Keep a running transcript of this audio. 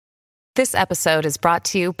This episode is brought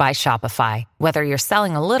to you by Shopify. Whether you're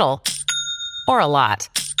selling a little or a lot,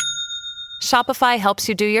 Shopify helps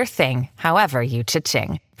you do your thing, however you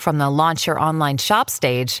cha-ching. From the launch your online shop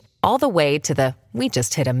stage, all the way to the we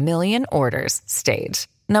just hit 1 million orders stage.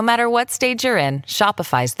 No matter what stage you're in,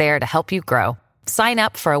 Shopify's there to help you grow. Sign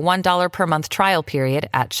up for a $1 per month trial period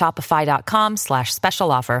at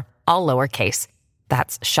shopify.com/special offer, all lowercase.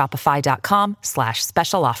 That's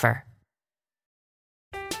shopify.com/special offer.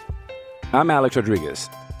 I'm Alex Rodriguez.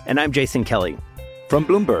 And I'm Jason Kelly. From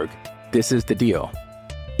Bloomberg, this is The Deal.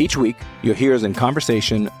 Each week, you'll hear us in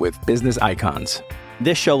conversation with business icons.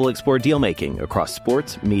 This show will explore deal-making across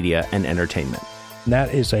sports, media, and entertainment.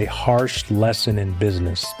 That is a harsh lesson in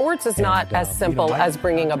business. Sports is not as simple as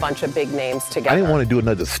bringing a bunch of big names together. I didn't want to do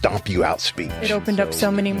another stomp you out speech. It opened up so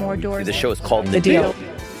many more doors. The show is called The Deal.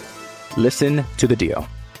 Listen to The Deal.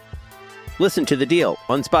 Listen to The Deal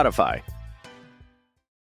on Spotify.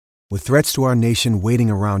 With threats to our nation waiting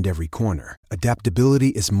around every corner, adaptability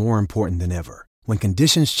is more important than ever. When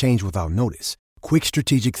conditions change without notice, quick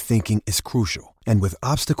strategic thinking is crucial. And with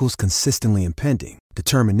obstacles consistently impending,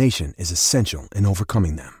 determination is essential in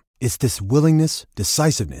overcoming them. It's this willingness,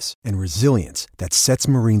 decisiveness, and resilience that sets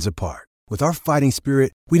Marines apart. With our fighting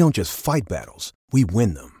spirit, we don't just fight battles, we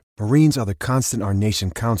win them. Marines are the constant our nation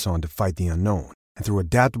counts on to fight the unknown. And through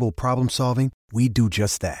adaptable problem solving, we do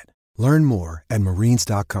just that. Learn more at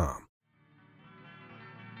marines.com.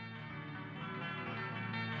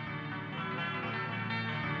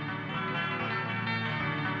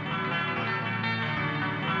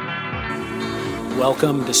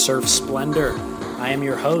 Welcome to Surf Splendor. I am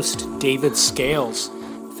your host, David Scales.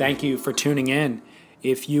 Thank you for tuning in.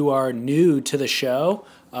 If you are new to the show,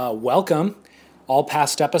 welcome. All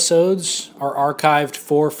past episodes are archived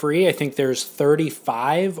for free. I think there's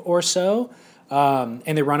 35 or so, and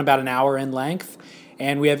they run about an hour in length.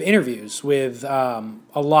 And we have interviews with a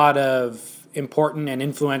lot of important and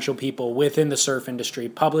influential people within the surf industry,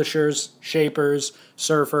 publishers, shapers,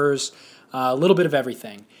 surfers, a little bit of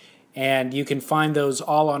everything. And you can find those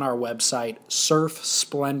all on our website,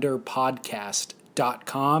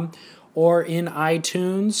 surfsplendorpodcast.com, or in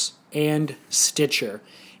iTunes and Stitcher.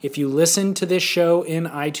 If you listen to this show in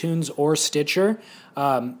iTunes or Stitcher,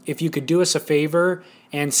 if you could do us a favor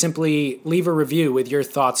and simply leave a review with your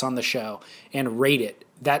thoughts on the show and rate it.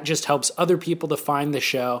 That just helps other people to find the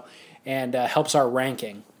show and helps our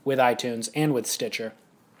ranking with iTunes and with Stitcher.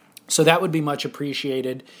 So that would be much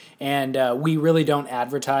appreciated, and we really don't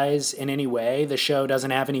advertise in any way. The show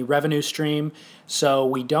doesn't have any revenue stream, so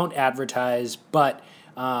we don't advertise, but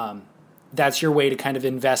that's your way to kind of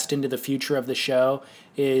invest into the future of the show,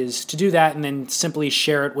 is to do that and then simply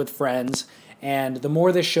share it with friends. And the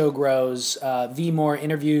more this show grows, the more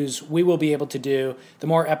interviews we will be able to do, the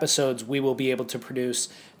more episodes we will be able to produce,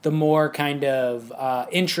 the more kind of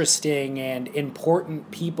interesting and important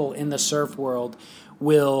people in the surf world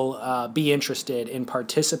will be interested in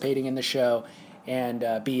participating in the show and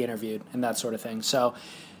be interviewed and that sort of thing. So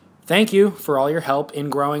thank you for all your help in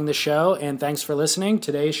growing the show, and thanks for listening.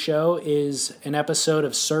 Today's show is an episode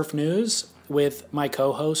of Surf News with my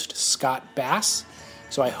co-host, Scott Bass.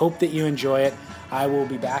 So I hope that you enjoy it. I will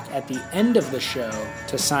be back at the end of the show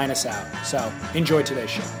to sign us out. So enjoy today's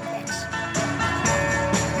show. Thanks.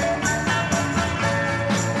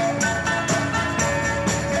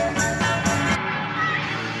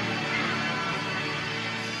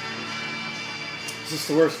 This is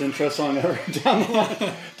the worst intro song ever.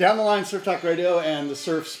 Down the line, Surf Talk Radio and the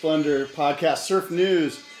Surf Splendor podcast, Surf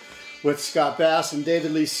News with Scott Bass and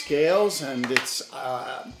David Lee Scales. And it's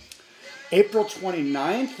April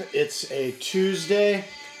 29th. It's a Tuesday.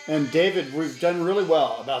 And David, we've done really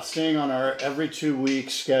well about staying on our every 2-week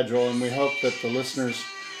schedule. And we hope that the listeners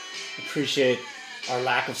appreciate our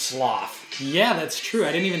lack of sloth. Yeah, that's true.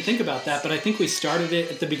 I didn't even think about that, but I think we started it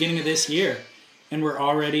at the beginning of this year. And we're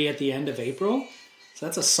already at the end of April. So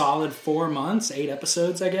that's a solid 4 months, 8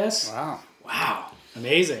 episodes, I guess. Wow.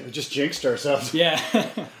 Amazing. We just jinxed ourselves. Yeah.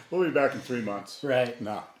 We'll be back in 3 months. Right.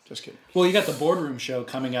 No, just kidding. Well, you got the boardroom show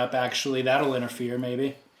coming up, actually. That'll interfere,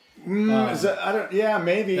 maybe. Is that, yeah,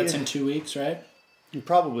 maybe. That's in 2 weeks, right? You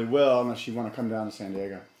probably will, unless you want to come down to San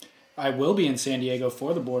Diego. I will be in San Diego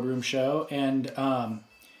for the boardroom show, and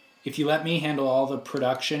if you let me handle all the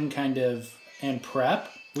production kind of and prep,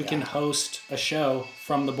 we can host a show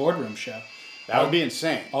from the boardroom show. That would be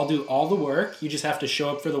insane. I'll do all the work. You just have to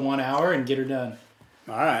show up for the 1 hour and get her done.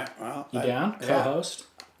 All right. Well, you down? Co-host?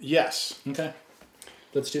 Yes. Okay.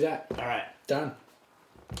 Let's do that. All right. Done.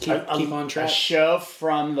 Keep on track. A show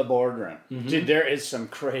from the boardroom. Mm-hmm. Dude, there is some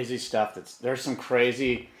crazy stuff. There's some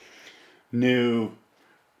crazy new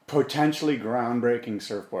potentially groundbreaking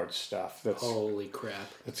surfboard stuff. Holy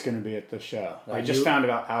crap! That's going to be at the show. I just found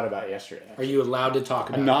out about yesterday. Are you allowed to talk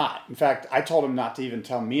about it? I'm not. In fact, I told him not to even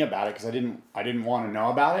tell me about it because I didn't want to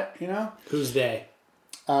know about it. You know. Who's they?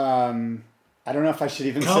 I don't know if I should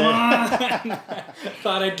even say. Come on!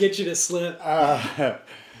 Thought I'd get you to slip.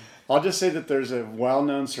 I'll just say that there's a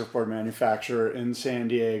well-known surfboard manufacturer in San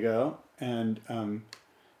Diego, and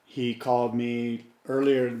he called me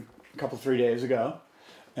earlier, a 3 days ago,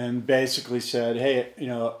 and basically said, hey,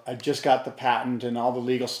 I just got the patent and all the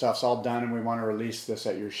legal stuff's all done and we want to release this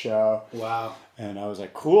at your show. Wow. And I was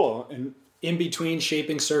like, cool. And in between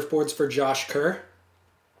shaping surfboards for Josh Kerr?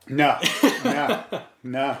 No.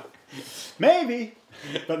 Maybe,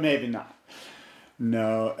 but maybe not.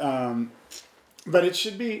 No. But it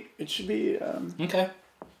should be okay.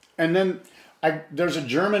 And then there's a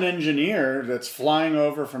German engineer that's flying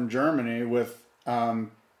over from Germany with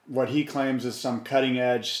what he claims is some cutting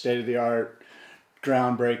edge, state of the art,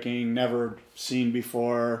 groundbreaking, never seen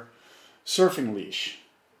before surfing leash.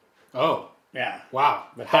 Oh. Yeah. Wow.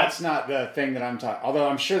 But that's not the thing that I'm talking. Although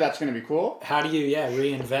I'm sure that's going to be cool. How do you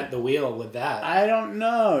reinvent the wheel with that? I don't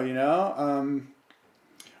know,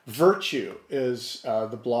 Virtue is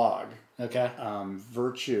the blog. Okay.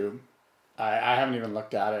 Virtue. I haven't even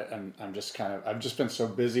looked at it, and I've just been so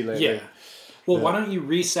busy lately. Yeah. Well, why don't you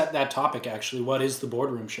reset that topic, actually? What is the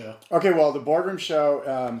Boardroom Show? Okay, well, the Boardroom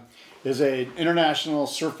Show is an international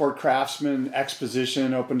surfboard craftsman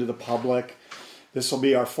exposition open to the public. This will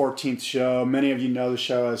be our 14th show. Many of you know the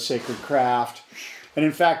show as Sacred Craft. And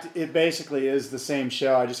in fact, it basically is the same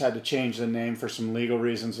show. I just had to change the name for some legal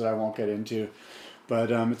reasons that I won't get into.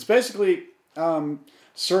 But it's basically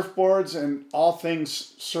surfboards and all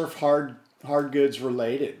things surf hard goods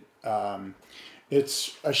related.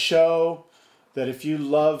 It's a show that if you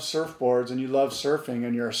love surfboards and you love surfing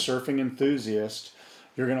and you're a surfing enthusiast,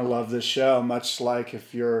 you're going to love this show, much like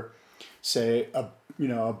if you're, say, a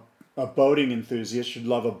boating enthusiast, you'd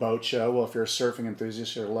love a boat show. Well, if you're a surfing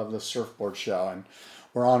enthusiast, you'll love the surfboard show. And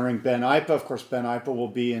we're honoring Ben Ipa. Of course, Ben Ipa will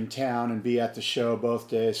be in town and be at the show both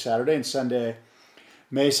days, Saturday and Sunday,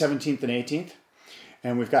 May 17th and 18th.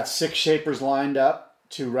 And we've got 6 shapers lined up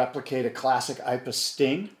to replicate a classic Ipa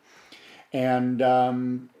Sting.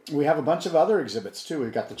 And we have a bunch of other exhibits, too.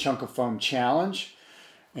 We've got the Chunk of Foam Challenge,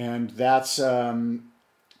 and that's a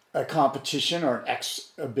competition or an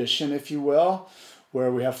exhibition, if you will,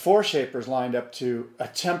 where we have 4 shapers lined up to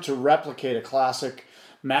attempt to replicate a classic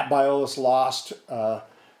Matt Biolos lost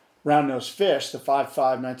round-nosed fish, the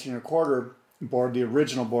 5.5 19 1/4 board, the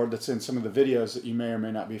original board that's in some of the videos that you may or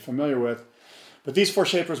may not be familiar with. But these 4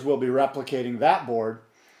 shapers will be replicating that board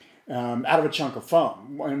out of a chunk of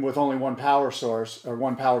foam, and with only one power source, or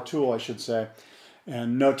one power tool, I should say,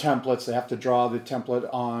 and no templates. They have to draw the template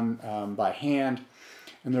on by hand,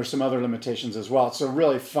 and there's some other limitations as well. It's a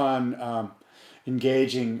really fun,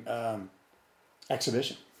 engaging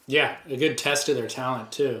exhibition. Yeah, a good test of their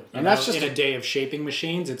talent, too. And that's just in a day of shaping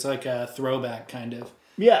machines. It's like a throwback, kind of.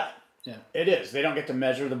 Yeah. It is. They don't get to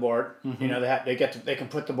measure the board. Mm-hmm. They can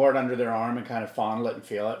put the board under their arm and kind of fondle it and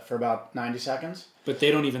feel it for about 90 seconds. But they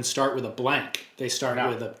don't even start with a blank. They start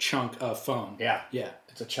with a chunk of foam. Yeah.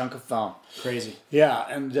 It's a chunk of foam. Crazy. Yeah,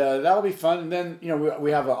 and that'll be fun. And then we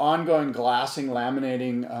have an ongoing glassing,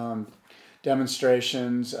 laminating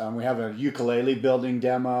demonstrations. We have a ukulele building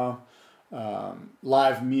demo,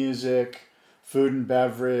 live music, food and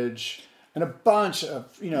beverage, and a bunch of,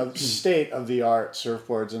 state-of-the-art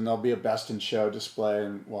surfboards, and there'll be a Best in Show display,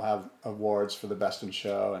 and we'll have awards for the Best in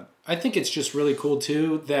Show. And I think it's just really cool,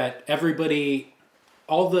 too, that everybody,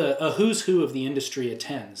 a who's who of the industry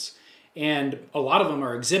attends. And a lot of them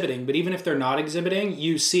are exhibiting, but even if they're not exhibiting,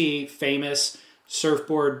 you see famous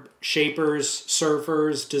surfboard shapers,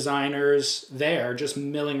 surfers, designers there just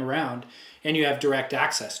milling around, and you have direct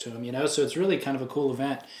access to them, So it's really kind of a cool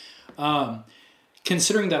event.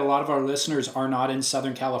 Considering that a lot of our listeners are not in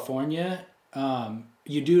Southern California,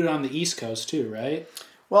 you do it on the East Coast too, right?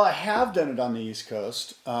 Well, I have done it on the East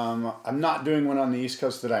Coast. I'm not doing one on the East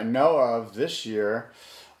Coast that I know of this year,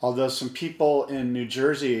 although some people in New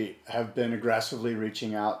Jersey have been aggressively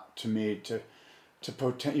reaching out to me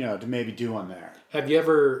to maybe do one there. Have you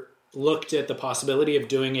ever looked at the possibility of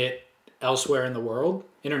doing it elsewhere in the world,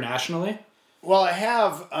 internationally? Well, I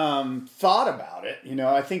have thought about it.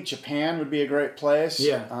 I think Japan would be a great place.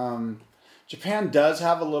 Yeah. Japan does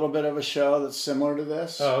have a little bit of a show that's similar to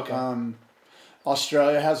this. Oh, okay.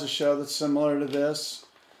 Australia has a show that's similar to this.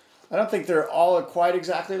 I don't think they're all quite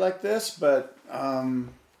exactly like this, but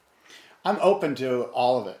I'm open to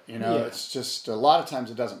all of it. It's just a lot of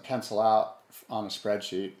times it doesn't pencil out on a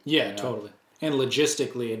spreadsheet. Yeah, totally. And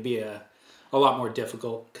logistically, it'd be a a lot more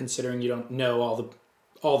difficult considering you don't know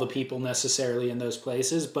all the people necessarily in those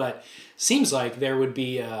places, but seems like there would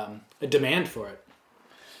be a demand for it.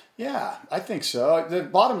 Yeah, I think so. The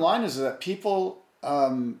bottom line is that people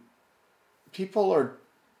are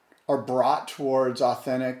brought towards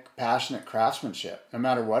authentic, passionate craftsmanship, no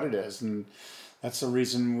matter what it is. And that's the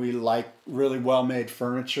reason we like really well-made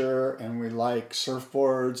furniture, and we like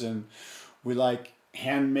surfboards, and we like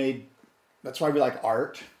handmade. That's why we like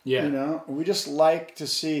art. Yeah. You know, we just like to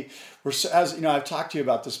see. As you know, I've talked to you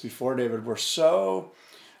about this before, David. We're so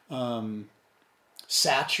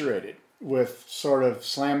saturated with sort of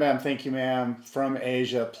slam bam, thank you ma'am, from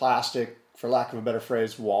Asia, plastic, for lack of a better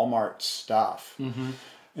phrase, Walmart stuff. Mm-hmm.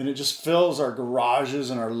 And it just fills our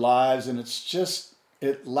garages and our lives, and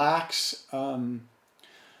it lacks,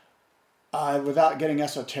 without getting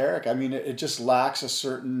esoteric, I mean, it just lacks a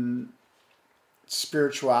certain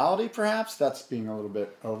spirituality, perhaps. That's being a little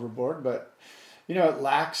bit overboard, but, you know, it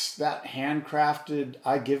lacks that handcrafted,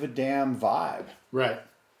 I give a damn vibe. Right.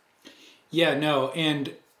 Yeah, no,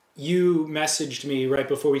 and you messaged me right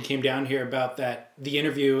before we came down here about the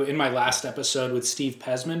interview in my last episode with Steve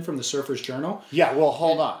Pesman from the Surfer's Journal. Yeah, well,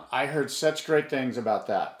 hold on. I heard such great things about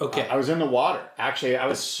that. Okay. I was in the water. Actually, I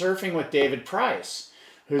was surfing with David Price,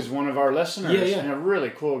 who's one of our listeners, and a really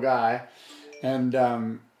cool guy.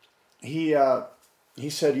 And he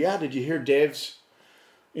said, yeah, did you hear Dave's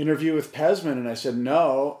interview with Pesman? And I said,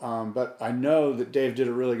 no, but I know that Dave did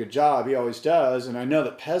a really good job. He always does. And I know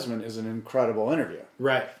that Pesman is an incredible interview.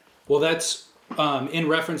 Right. Well, that's in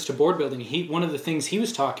reference to board building. One of the things he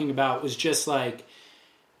was talking about was just like,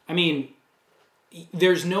 I mean,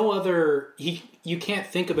 there's no other, you can't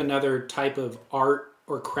think of another type of art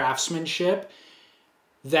or craftsmanship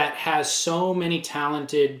that has so many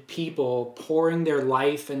talented people pouring their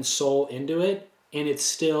life and soul into it, and it's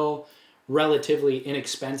still relatively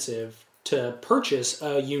inexpensive to purchase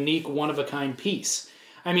a unique one-of-a-kind piece.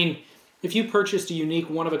 I mean, if you purchased a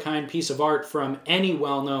unique one-of-a-kind piece of art from any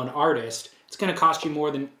well-known artist, it's going to cost you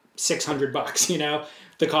more than $600, you know,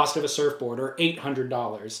 the cost of a surfboard, or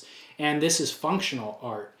 $800. And this is functional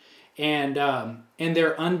art. And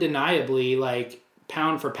they're undeniably, like,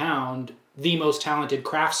 pound for pound, the most talented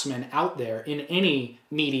craftsmen out there in any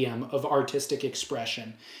medium of artistic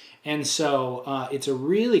expression. And so it's a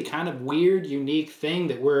really kind of weird, unique thing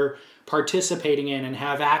that we're participating in and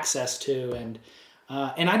have access to. And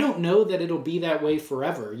I don't know that it'll be that way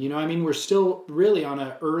forever. You know, I mean, we're still really on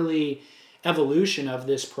an early evolution of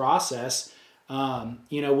this process,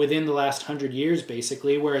 you know, within the last 100 years,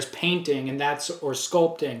 basically, whereas painting or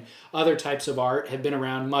sculpting, other types of art have been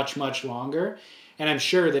around much, much longer. And I'm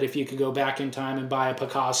sure that if you could go back in time and buy a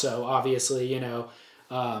Picasso, obviously, you know,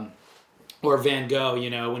 or Van Gogh, you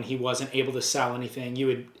know, when he wasn't able to sell anything, you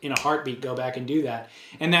would, in a heartbeat, go back and do that.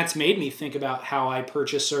 And that's made me think about how I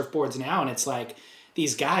purchase surfboards now. And it's like,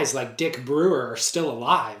 these guys like Dick Brewer are still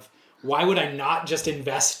alive. Why would I not just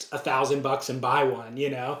invest $1,000 and buy one, you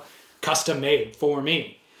know, custom made for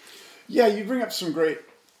me? Yeah, you bring up some great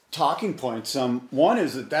talking points. One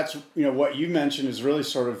is that's, you know, what you mentioned is really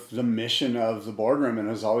sort of the mission of the boardroom, and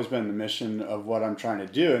has always been the mission of what I'm trying to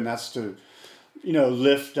do. And that's to, you know,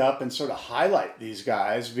 lift up and sort of highlight these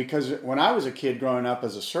guys, because when I was a kid growing up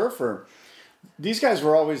as a surfer, these guys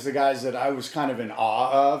were always the guys that I was kind of in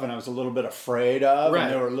awe of, and I was a little bit afraid of, right.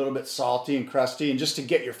 And they were a little bit salty and crusty, and just to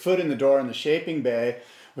get your foot in the door in the shaping bay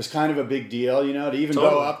was kind of a big deal, you know, to even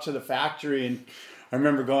go up to the factory. And I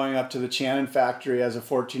remember going up to the Channon factory as a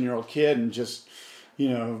 14-year-old kid and just, you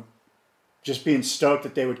know, just being stoked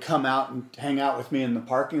that they would come out and hang out with me in the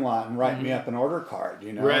parking lot and write me up an order card,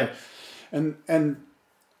 you know. Right. And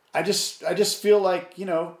I just feel like, you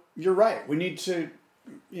know, you're right. We need to,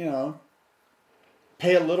 you know,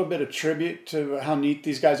 pay a little bit of tribute to how neat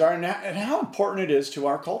these guys are, and how important it is to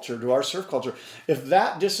our culture, to our surf culture. If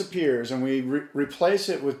that disappears and we replace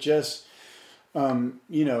it with just,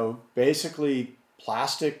 you know, basically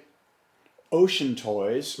plastic ocean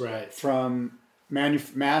toys, right, from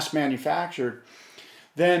mass manufactured,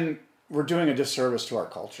 then we're doing a disservice to our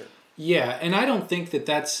culture. Yeah, and I don't think that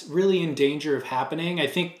that's really in danger of happening. I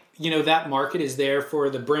think, you know, that market is there for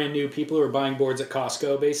the brand new people who are buying boards at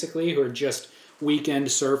Costco, basically, who are just weekend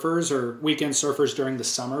surfers, or weekend surfers during the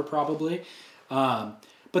summer, probably.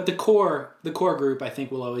 But the core group, I think,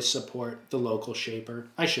 will always support the local shaper.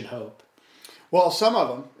 I should hope. Well, some of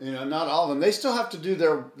them, you know, not all of them, they still have to do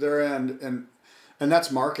their end, and that's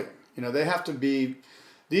marketing. You know, they have to be.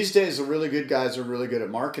 These days, the really good guys are really good at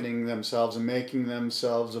marketing themselves and making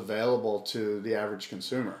themselves available to the average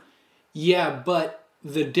consumer. Yeah, but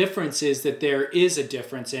the difference is that there is a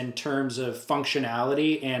difference in terms of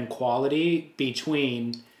functionality and quality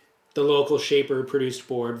between the local shaper produced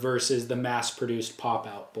board versus the mass produced pop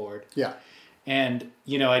out board. Yeah. And,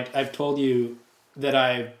 I've told you that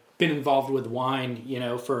I've been involved with wine,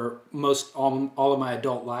 for all of my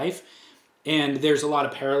adult life. And there's a lot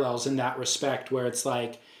of parallels in that respect where it's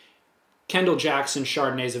like Kendall Jackson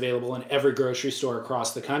Chardonnay is available in every grocery store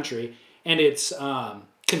across the country. And it's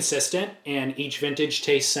consistent and each vintage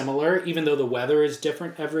tastes similar, even though the weather is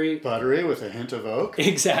different every... Buttery with a hint of oak.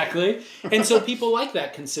 Exactly. And so people like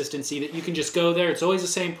that consistency that you can just go there. It's always the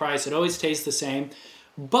same price. It always tastes the same.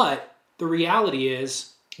 But the reality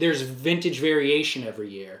is there's vintage variation every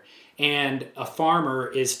year. And a farmer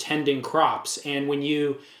is tending crops. And when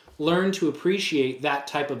you learn to appreciate that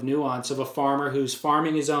type of nuance of a farmer who's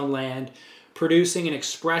farming his own land, producing an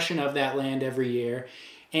expression of that land every year.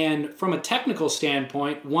 And from a technical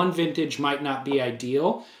standpoint, one vintage might not be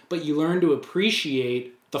ideal, but you learn to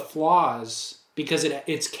appreciate the flaws because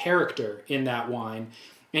it's character in that wine.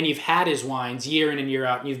 And you've had his wines year in and year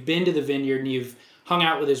out, and you've been to the vineyard and you've hung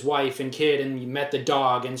out with his wife and kid and you met the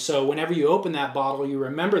dog. And so whenever you open that bottle, you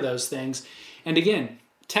remember those things. And again,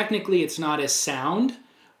 technically it's not as sound,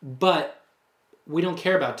 but we don't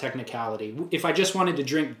care about technicality. If I just wanted to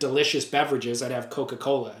drink delicious beverages, I'd have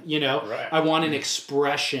Coca-Cola, Right. I want an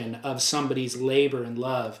expression of somebody's labor and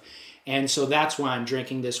love. And so that's why I'm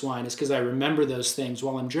drinking this wine, is because I remember those things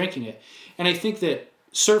while I'm drinking it. And I think that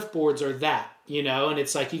surfboards are that, and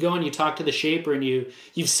it's like you go and you talk to the shaper and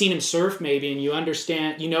you've seen him surf maybe, and you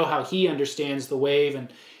understand, how he understands the wave,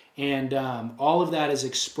 and all of that is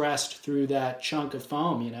expressed through that chunk of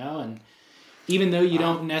foam, and even though you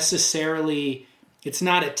don't necessarily, it's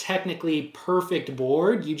not a technically perfect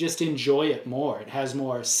board, you just enjoy it more. It has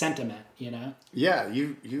more sentiment, Yeah,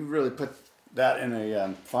 you really put that in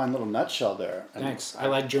a fine little nutshell there. Thanks. I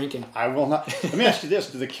like drinking. I will not. Let me ask you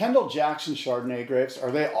this. Do the Kendall Jackson Chardonnay grapes,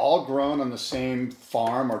 are they all grown on the same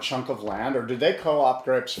farm or chunk of land, or do they co-op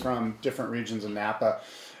grapes from different regions of Napa?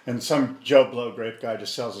 And some Joe Blow grape guy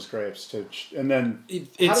just sells his grapes and then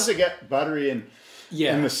how does it get buttery and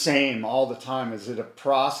the same all the time? Is it a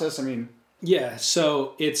process? I mean... Yeah,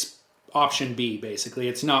 so it's option B, basically.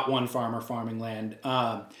 It's not one farmer farming land.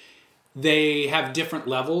 They have different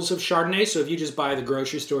levels of Chardonnay, so if you just buy the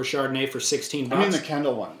grocery store Chardonnay for $16... I mean the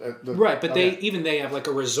Kendall one. Right, but they have like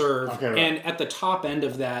a reserve. Okay, right. And at the top end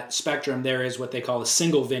of that spectrum, there is what they call a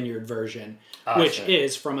single vineyard version, which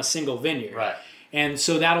is from a single vineyard. Right. And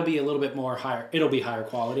so that'll be a little bit more higher. It'll be higher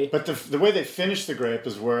quality. But the way they finish the grape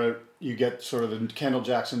is where you get sort of the Kendall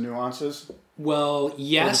Jackson nuances? Well,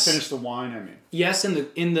 yes. Or to finish the wine, I mean. Yes,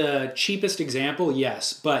 in the cheapest example,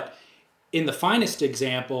 yes. But in the finest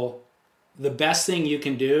example, the best thing you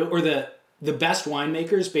can do, or the best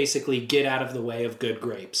winemakers basically get out of the way of good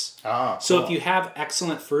grapes. So if you have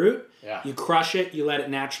excellent fruit, you crush it, you let it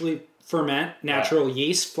naturally ferment, natural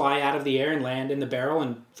yeast fly out of the air and land in the barrel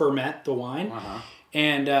and ferment the wine.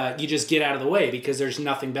 And you just get out of the way because there's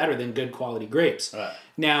nothing better than good quality grapes. Right.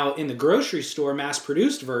 Now, in the grocery store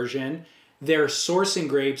mass-produced version, they're sourcing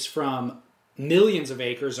grapes from millions of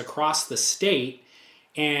acres across the state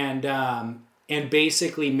and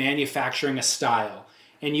basically manufacturing a style.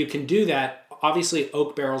 And you can do that. Obviously,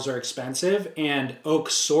 oak barrels are expensive, and oak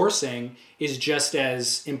sourcing is just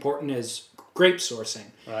as important as grape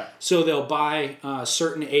sourcing. Right. So they'll buy a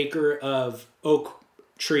certain acre of oak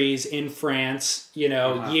trees in France,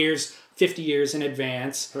 50 years in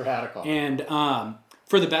advance. Radical. And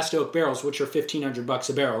for the best oak barrels, which are $1,500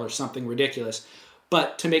 a barrel or something ridiculous.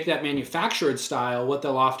 But to make that manufactured style, what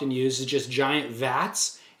they'll often use is just giant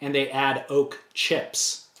vats, and they add oak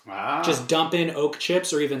chips. Wow. Just dump in oak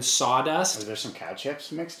chips or even sawdust. Is there some cow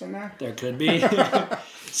chips mixed in there? There could be.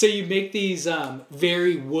 So you make these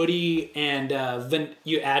very woody, and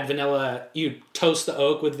you add vanilla. You toast the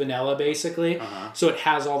oak with vanilla, basically. So it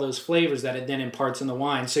has all those flavors that it then imparts in the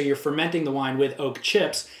wine. So you're fermenting the wine with oak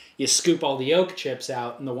chips. You scoop all the oak chips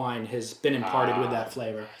out, and the wine has been imparted with that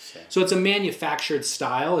flavor. So it's a manufactured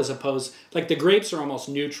style, as opposed, like the grapes are almost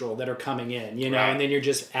neutral that are coming in, and then you're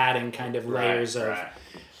just adding kind of layers of...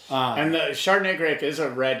 and the Chardonnay grape is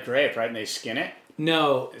a red grape, right? And they skin it?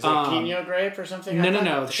 No. Is it a Pinot grape or something?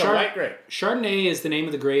 No. It's a white grape. Chardonnay is the name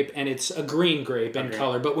of the grape, and it's a green grape in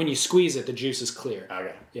color, but when you squeeze it, the juice is clear.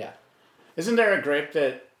 Okay. Yeah. Isn't there a grape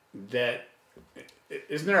that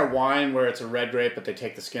isn't there a wine where it's a red grape, but they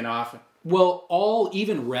take the skin off? Well,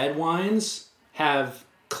 even red wines have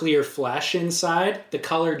clear flesh inside. The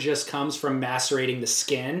color just comes from macerating the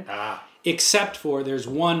skin. Except for there's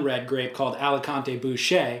one red grape called Alicante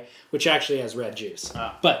Bouschet, which actually has red juice.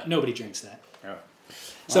 But nobody drinks that.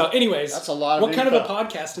 So, anyways, that's a lot of what kind of a info.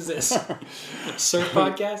 podcast is this? Surf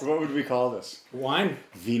podcast? What would we call this? Wine.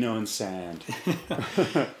 Vino and sand.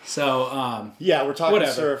 So, yeah, we're talking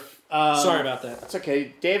whatever. surf. Sorry about that. That's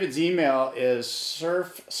okay. David's email is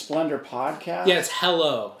Surf Splendor Podcast. Yeah, it's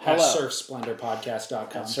hello. at Hello.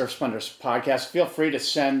 surfsplendorpodcast.com. Surf Splendor Podcast. Feel free to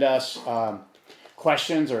send us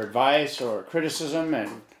questions or advice or criticism,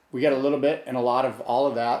 and we get a little bit and a lot of all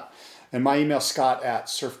of that. And my email, Scott at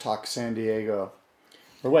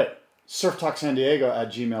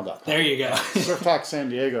surftalksandiego@gmail.com. There you go.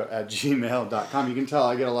 surftalksandiego@gmail.com. You can tell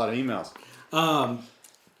I get a lot of emails.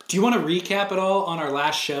 Do you want to recap it all on our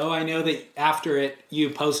last show? I know that after it, you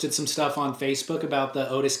posted some stuff on Facebook about the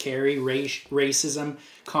Otis Carey racism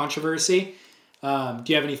controversy. Do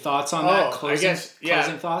you have any thoughts on that? Closing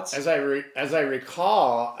thoughts? As I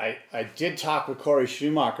recall, I did talk with Corey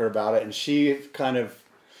Schumacher about it, and she kind of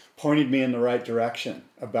pointed me in the right direction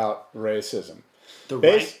about racism. The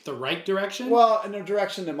right direction? Well, in the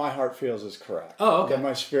direction that my heart feels is correct. Oh, okay. That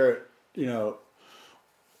my spirit,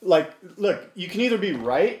 like, look, you can either be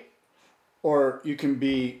right or you can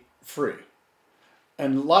be free.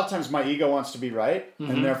 And a lot of times my ego wants to be right,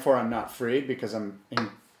 and therefore I'm not free because I'm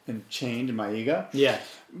chained in my ego. Yeah.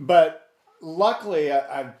 But luckily,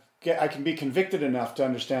 I can be convicted enough to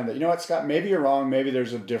understand that, you know what, Scott, maybe you're wrong. Maybe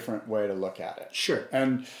there's a different way to look at it. Sure.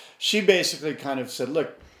 And she basically kind of said,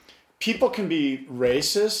 look, people can be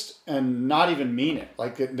racist and not even mean it.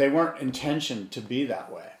 Like, they weren't intentioned to be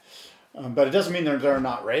that way. But it doesn't mean they're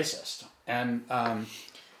not racist. And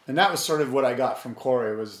that was sort of what I got from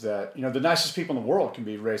Corey, was that, the nicest people in the world can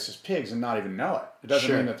be racist pigs and not even know it. It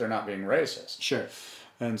doesn't mean that they're not being racist. Sure.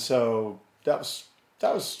 And so that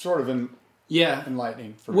was sort of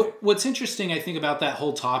enlightening for me. What's interesting, I think, about that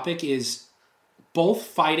whole topic is both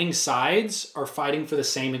fighting sides are fighting for the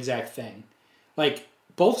same exact thing. Like,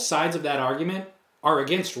 both sides of that argument are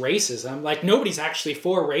against racism. Like, nobody's actually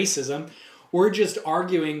for racism. We're just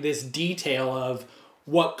arguing this detail of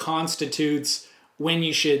what constitutes when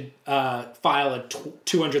you should file a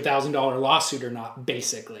 $200,000 lawsuit or not,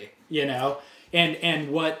 basically,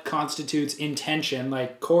 and what constitutes intention,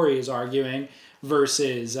 like Corey is arguing,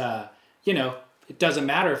 versus, it doesn't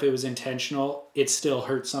matter if it was intentional, it still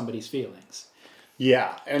hurts somebody's feelings.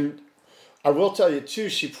 Yeah, and I will tell you, too,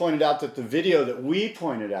 she pointed out that the video that we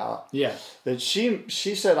pointed out, that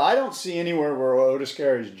she said, I don't see anywhere where Otis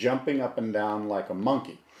Carey's jumping up and down like a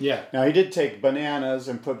monkey. Yeah. Now, he did take bananas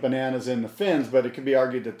and put bananas in the fins, but it could be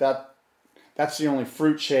argued that's the only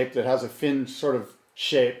fruit shape that has a fin sort of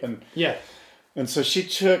shape. And so she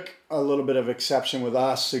took a little bit of exception with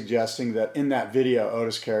us suggesting that in that video,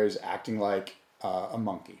 Otis Carey's acting like a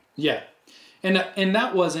monkey. Yeah. And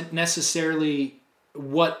that wasn't necessarily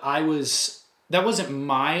that wasn't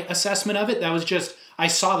my assessment of it. That was just, I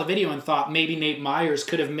saw the video and thought maybe Nate Myers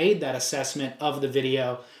could have made that assessment of the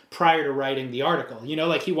video prior to writing the article.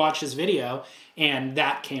 Like, he watched his video and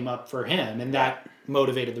that came up for him and that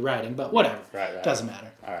motivated the writing. But whatever. Right. Doesn't matter.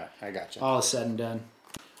 All right. I got you. All is said and done.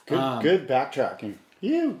 Good backtracking.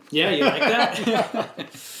 Yeah, you like that?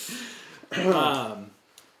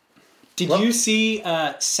 Did you see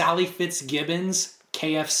Sally Fitzgibbon's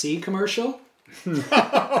KFC commercial?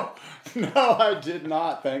 No, I did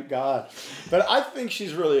not, thank God. But I think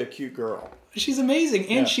she's really a cute girl. She's amazing.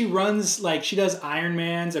 And she runs, she does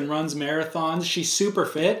Ironmans and runs marathons. She's super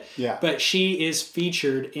fit. Yeah. But she is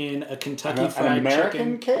featured in a Kentucky Fried Chicken. An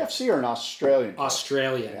American KFC or an Australian?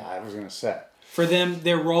 Australian. Yeah, I was going to say. For them,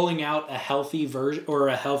 they're rolling out a healthy version or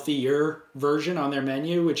a healthier version on their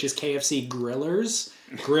menu, which is KFC Grillers,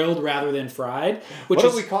 grilled rather than fried. What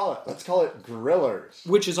do we call it? Let's call it Grillers.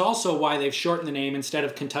 Which is also why they've shortened the name. Instead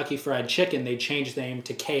of Kentucky Fried Chicken, they changed the name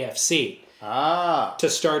to KFC. To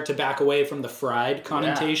start to back away from the fried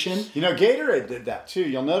connotation. Yeah. Gatorade did that too.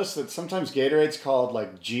 You'll notice that sometimes Gatorade's called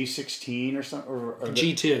like G16 or something. Or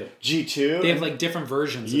G2. G2. They have different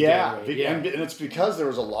versions of Gatorade. And it's because there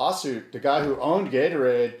was a lawsuit. The guy who owned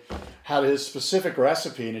Gatorade had his specific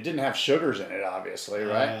recipe and it didn't have sugars in it, obviously,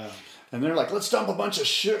 right? And they're like, let's dump a bunch of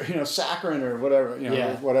sugar, saccharin or whatever,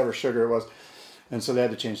 whatever sugar it was. And so they had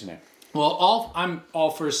to change the name. Well, I'm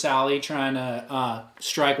all for Sally trying to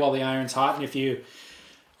strike while the iron's hot. And if you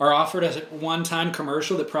are offered a one-time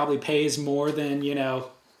commercial that probably pays more than,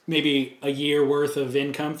 maybe a year worth of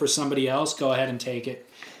income for somebody else, go ahead and take it.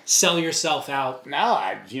 Sell yourself out.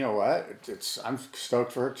 No, you know what? I'm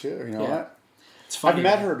stoked for her too. You know what? It's funny. I've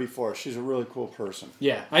met her before. She's a really cool person.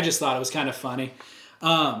 Yeah, I just thought it was kind of funny.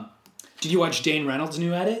 Did you watch Dane Reynolds'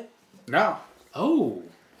 new edit? No.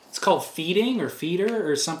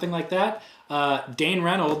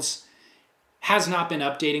 has not been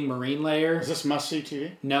updating Marine Layer. Is this must-see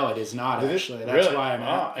TV? No, it is not, actually. That's really? why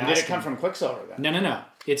I'm and did it come from Quicksilver then? No.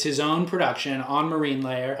 It's his own production on Marine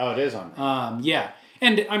Layer. Oh, it is on. Yeah.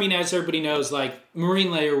 And, I mean, as everybody knows, like,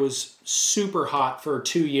 Marine Layer was super hot for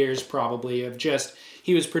 2 years, probably, of just,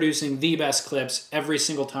 he was producing the best clips every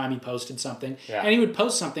single time he posted something. Yeah. And he would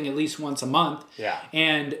post something at least once a month. Yeah.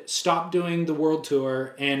 And stopped doing the world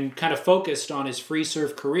tour and kind of focused on his free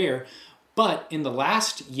surf career. But in the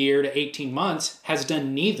last year to 18 months, has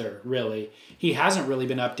done neither, really. He hasn't really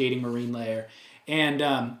been updating Marine Layer. And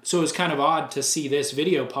so it was kind of odd to see this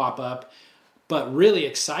video pop up, but really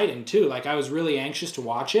exciting too. Like, I was really anxious to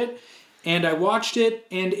watch it. And I watched it,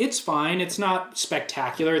 and it's fine. It's not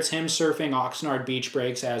spectacular. It's him surfing Oxnard beach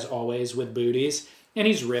breaks, as always, with booties. And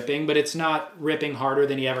he's ripping, but it's not ripping harder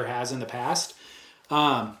than he ever has in the past.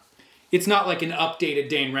 It's not like an updated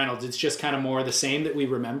Dane Reynolds. It's just kind of more the same that we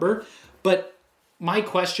remember. But my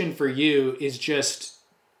question for you is just,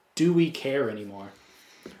 do we care anymore?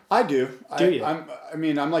 I do. Do you?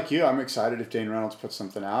 I'm like you. I'm excited if Dane Reynolds puts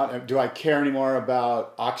something out. Do I care anymore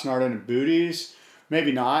about Oxnard and booties?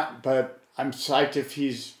 Maybe not, but I'm psyched if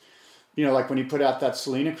he's, like when he put out that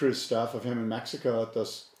Selena Cruz stuff of him in Mexico at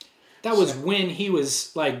this. That was when he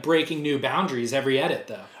was like breaking new boundaries every edit,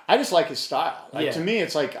 though. I just like his style. Yeah. To me,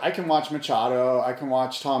 it's like I can watch Machado, I can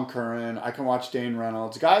watch Tom Curran, I can watch Dane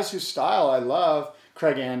Reynolds, guys whose style I love.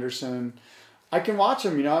 Craig Anderson, I can watch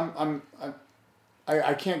them.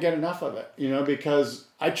 I can't get enough of it. Because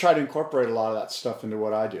I try to incorporate a lot of that stuff into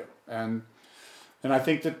what I do, and I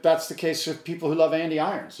think that's the case with people who love Andy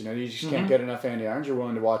Irons. You just can't get enough Andy Irons. You're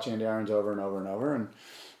willing to watch Andy Irons over and over and over. And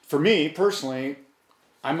for me personally,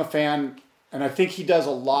 I'm a fan, and I think he does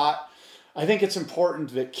a lot. I think it's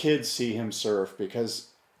important that kids see him surf because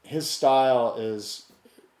his style is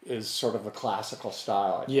sort of a classical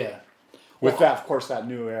style. Yeah. With that, of course, that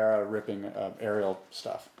new era ripping aerial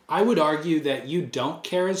stuff. I would argue that you don't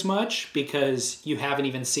care as much because you haven't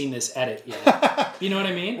even seen this edit yet. You know what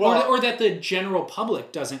I mean? Well, or that the general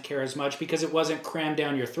public doesn't care as much because it wasn't crammed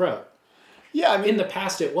down your throat. Yeah, I mean, in the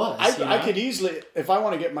past it was. I could easily, if I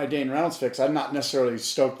want to get my Dane Reynolds fix, I'm not necessarily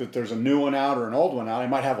stoked that there's a new one out or an old one out. I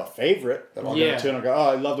might have a favorite that I'll go to and I'll go, oh,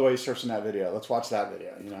 I love the way he surfs in that video. Let's watch that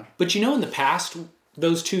video, But in the past,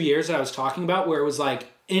 those 2 years that I was talking about, where it was like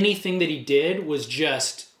anything that he did was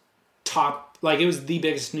just top. Like, it was the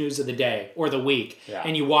biggest news of the day or the week. Yeah.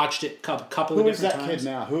 And you watched it a couple of different times. Who is that kid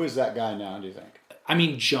now? Who is that guy now, do you think? I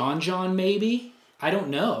mean, John maybe? I don't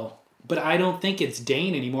know. But I don't think it's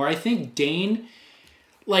Dane anymore. I think Dane,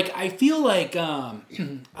 like, I feel like, I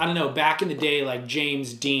don't know, back in the day, like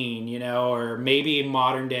James Dean, or maybe in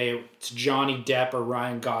modern day, it's Johnny Depp or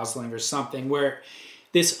Ryan Gosling or something, where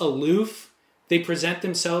this aloof, they present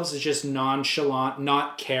themselves as just nonchalant,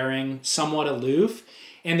 not caring, somewhat aloof.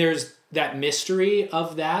 And there's that mystery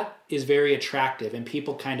of that is very attractive and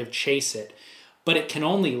people kind of chase it. But it can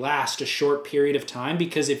only last a short period of time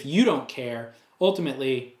because if you don't care,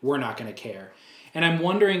 ultimately, we're not going to care. And I'm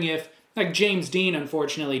wondering if, like, James Dean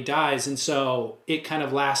unfortunately dies and so it kind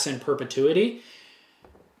of lasts in perpetuity.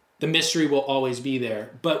 The mystery will always be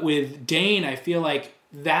there. But with Dane, I feel like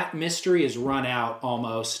that mystery is run out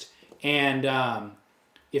almost. And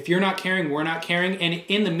if you're not caring, we're not caring. And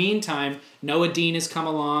in the meantime, Noah Dean has come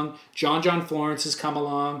along, John Florence has come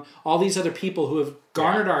along, all these other people who have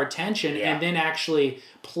garnered our attention and then actually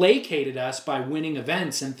placated us by winning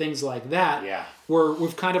events and things like that. Yeah.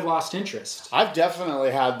 We've kind of lost interest. I've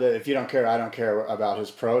definitely had the if you don't care, I don't care about his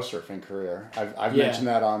pro surfing career. I've mentioned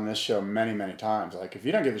that on this show many, many times. Like, if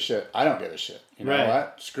you don't give a shit, I don't give a shit. You know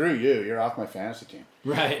what? Screw you. You're off my fantasy team.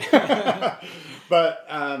 Right. But,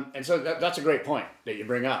 and so that's a great point that you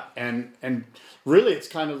bring up. And really, it's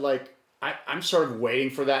kind of like, I'm sort of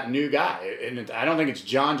waiting for that new guy. And I don't think it's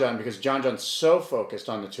John because John's so focused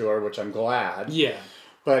on the tour, which I'm glad. Yeah.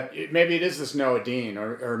 But maybe it is this Noah Dean,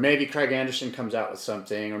 or maybe Craig Anderson comes out with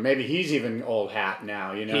something, or maybe he's even old hat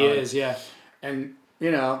now, He is, yeah. And,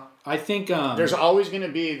 I think there's always going to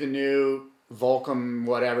be the new Volcom,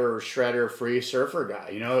 whatever, shredder, free surfer guy.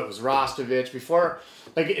 It was Rostovich before.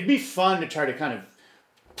 Like, it'd be fun to try to kind of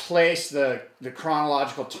place the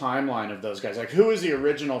chronological timeline of those guys. Like, who was the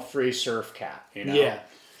original free surf cat, Yeah.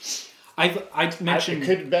 I mentioned... It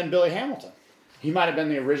could have been Billy Hamilton. He might have been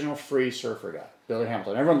the original free surfer guy. Billy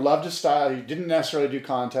Hamilton. Everyone loved his style. He didn't necessarily do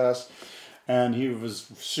contests, and he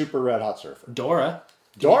was super red hot surfer. Dora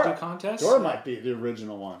do contests? Dora might be the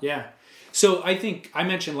original one. Yeah. So I think I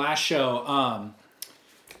mentioned last show,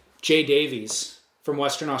 Jay Davies from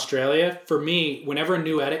Western Australia. For me, whenever a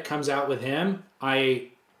new edit comes out with him, I'm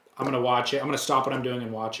going to watch it. I'm going to stop what I'm doing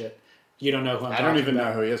and watch it. You don't know who I'm talking about? I don't even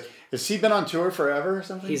know who he is. Has he been on tour forever or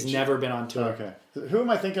something? He's never been on tour. Okay. Who am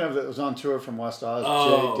I thinking of that was on tour from West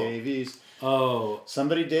Oz? Jay Davies?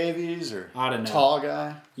 Somebody Davies or I don't know. Tall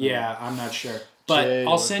guy? Yeah, I'm not sure. But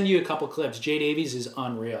I'll send you a couple clips. Jay Davies is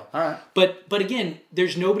unreal. All right. But again,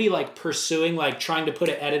 there's nobody like pursuing, like trying to put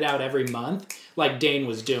an edit out every month like Dane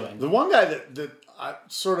was doing. The one guy that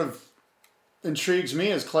sort of intrigues me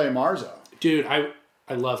is Clay Marzo. Dude, I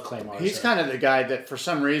love Clay Marzo. He's kind of the guy that for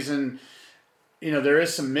some reason, there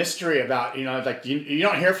is some mystery about, like you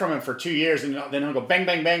don't hear from him for 2 years and then he'll go bang,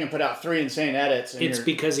 bang, bang and put out 3 insane edits. And it's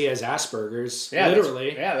because he has Asperger's, yeah,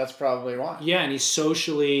 literally. That's probably why. Yeah, and he's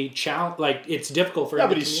socially challenged. Like, it's difficult for him. Yeah,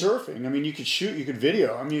 but he's surfing. I mean, you could shoot, you could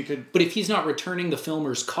video. I mean, you could... But if he's not returning the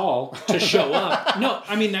filmer's call to show up... No,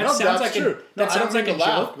 I mean, that sounds like true. That sounds like a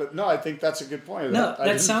joke. But no, I think that's a good point. No,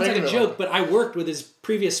 that sounds like a joke, but I worked with his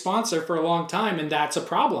previous sponsor for a long time, and that's a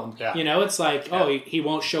problem. Yeah. It's like, he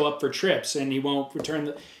won't show up for trips, and he won't return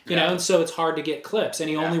the... and so it's hard to get clips, and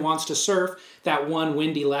he only wants to surf that one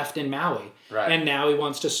windy left in Maui. Right. And now he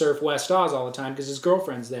wants to surf West Oz all the time because his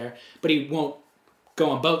girlfriend's there, but he won't go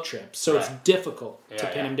on boat trips. So it's difficult to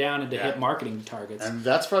pin him down and to hit marketing targets. And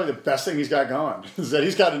that's probably the best thing he's got going, is that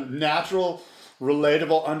he's got a natural,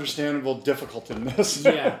 relatable, understandable difficultiness.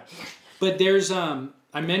 Yeah. But there's, I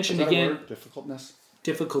mentioned is that again... a word? Difficultness?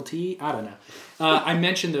 Difficulty? I don't know. I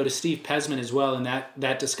mentioned, though, to Steve Pesman as well in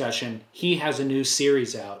that discussion, he has a new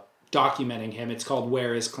series out documenting him. It's called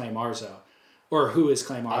Where is Clay Marzo? Or Who is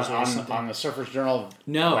Clay Marzo? or something. On the Surfers Journal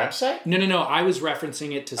website? No. I was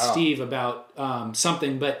referencing it to Steve about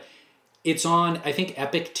something, but it's on, I think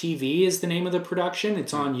Epic TV is the name of the production.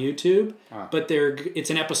 It's on YouTube, but it's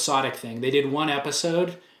an episodic thing. They did one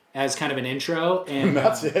episode as kind of an intro. And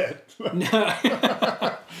that's it.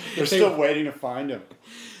 They're still waiting to find him.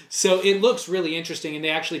 So it looks really interesting, and they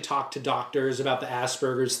actually talk to doctors about the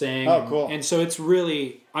Asperger's thing. Oh, cool. And so it's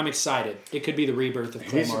really, I'm excited. It could be the rebirth of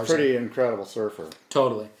Clay Marzo. He's a pretty incredible surfer.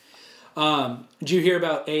 Totally. Did you hear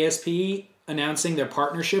about ASP announcing their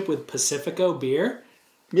partnership with Pacifico Beer?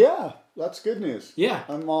 Yeah, that's good news. Yeah.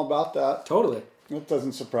 I'm all about that. Totally. It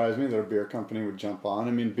doesn't surprise me that a beer company would jump on.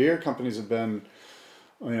 I mean, beer companies have been,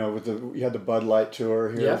 you had the Bud Light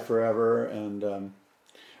tour here forever, and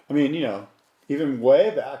even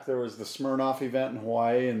way back, there was the Smirnoff event in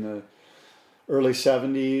Hawaii in the early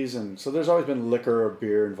 70s. And so there's always been liquor or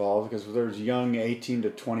beer involved because there's young 18 to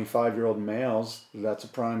 25-year-old males. That's a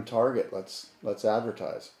prime target. Let's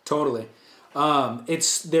advertise. Totally.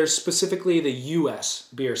 They're specifically the U.S.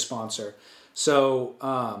 beer sponsor.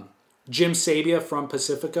 So Jim Sabia from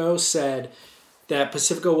Pacifico said that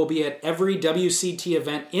Pacifico will be at every WCT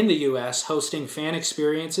event in the U.S. hosting fan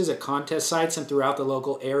experiences at contest sites and throughout the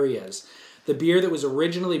local areas. The beer that was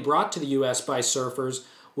originally brought to the U.S. by surfers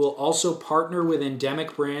will also partner with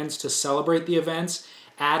endemic brands to celebrate the events,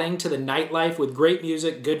 adding to the nightlife with great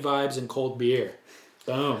music, good vibes, and cold beer.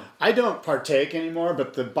 Boom. I don't partake anymore,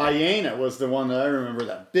 but the Ballena was the one that I remember,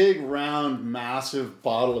 that big, round, massive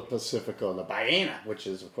bottle of Pacifico. The Ballena, which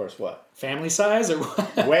is, of course, what? Family size or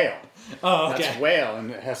what? Whale. Oh, okay. That's whale in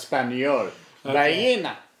Espanol. Okay.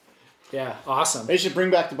 Ballena. Yeah, awesome. They should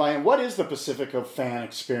bring back the Ballena. What is the Pacifico fan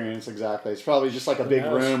experience exactly? It's probably just like a big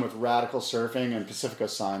room with radical surfing and Pacifico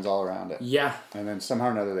signs all around it. Yeah. And then somehow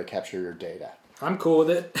or another they capture your data. I'm cool with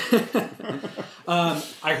it.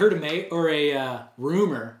 I heard a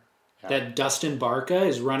rumor that Dustin Barca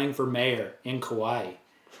is running for mayor in Kauai.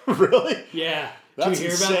 Really? Yeah. That's did you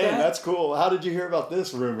hear insane. about that? That's cool. How did you hear about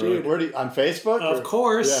this rumor? Dude, on Facebook? Of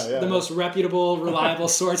course. The most reputable, reliable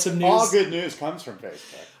source of news. All good news comes from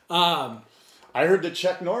Facebook. I heard that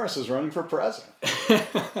Chuck Norris is running for president.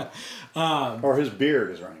 Or his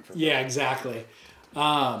beard is running for president. Yeah, exactly.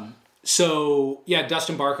 Dustin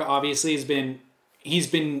Barca obviously he's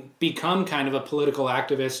become kind of a political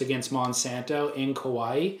activist against Monsanto in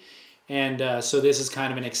Kauai. And so this is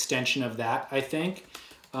kind of an extension of that, I think.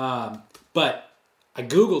 But I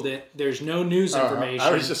Googled it. There's no news information.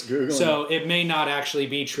 I was just Googling. So it may not actually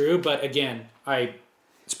be true. But again,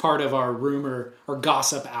 it's part of our rumor or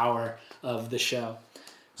gossip hour of the show.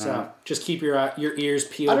 So just keep your ears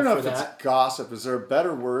peeled for that. I don't know if it's gossip. Is there a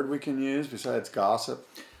better word we can use besides gossip?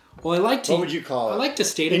 Well, I like to... What would you call it? I like to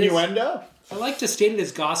state it Innuendo? I like to state it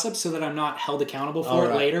as gossip so that I'm not held accountable for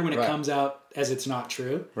it later when it comes out as it's not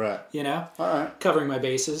true. Right. You know? All right. Covering my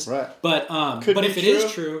bases. Right. But if it is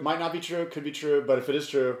true... Might not be true, could be true, but if it is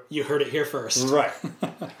true... You heard it here first. Right.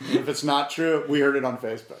 If it's not true, we heard it on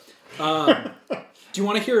Facebook. Do you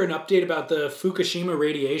want to hear an update about the Fukushima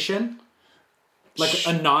radiation? Like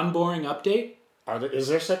a non-boring update? Is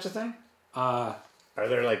there such a thing? Are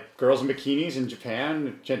there like girls in bikinis in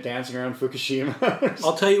Japan dancing around Fukushima?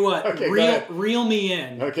 I'll tell you what. Okay, reel me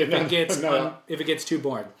in Okay, if it gets too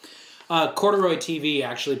boring. Corduroy TV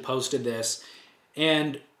actually posted this,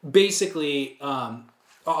 and basically,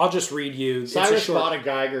 I'll just read you. Cyrus bought a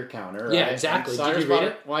Geiger counter, right? Yeah, exactly. Did you read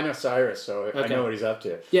it? Well, I know Cyrus, so I know what he's up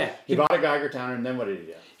to. Yeah. He bought a Geiger counter, and then what did he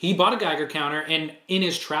do? He bought a Geiger counter, and in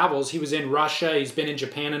his travels, he was in Russia. He's been in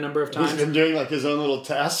Japan a number of times. He's been doing like his own little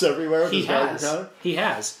tests everywhere with his Geiger counter? He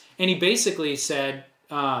has. And he basically said,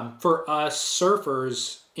 for us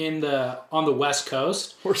surfers on the West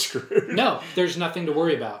Coast, we're screwed. No, there's nothing to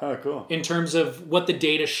worry about. Oh, cool. In terms of what the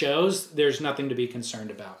data shows, there's nothing to be concerned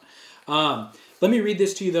about. Let me read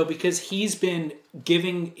this to you, though, because he's been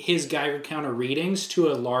giving his Geiger counter readings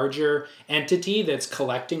to a larger entity that's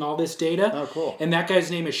collecting all this data. Oh, cool. And that guy's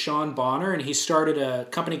name is Sean Bonner, and he started a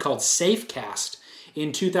company called Safecast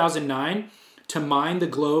in 2009 to mine the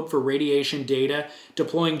globe for radiation data,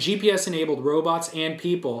 deploying GPS-enabled robots and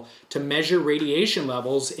people to measure radiation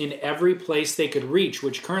levels in every place they could reach,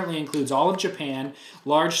 which currently includes all of Japan,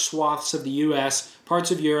 large swaths of the US, parts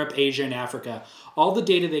of Europe, Asia, and Africa. All the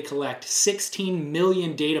data they collect, 16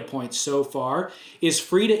 million data points so far, is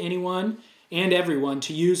free to anyone and everyone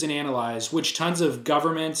to use and analyze, which tons of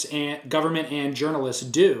government and journalists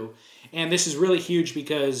do. And this is really huge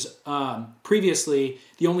because previously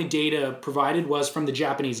the only data provided was from the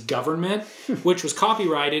Japanese government, which was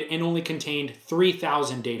copyrighted and only contained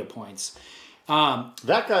 3,000 data points.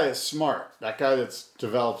 That guy is smart. That guy that's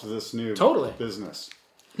developed this new business.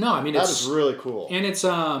 No, I mean that is really cool, and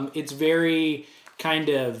it's very kind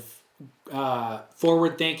of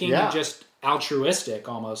forward thinking and just altruistic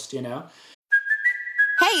almost, you know.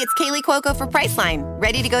 Hey, it's Kaylee Cuoco for Priceline.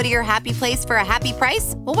 Ready to go to your happy place for a happy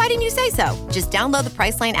price? Well, why didn't you say so? Just download the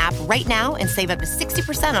Priceline app right now and save up to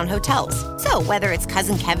 60% on hotels. So whether it's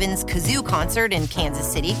Cousin Kevin's Kazoo Concert in Kansas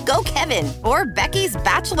City, go Kevin, or Becky's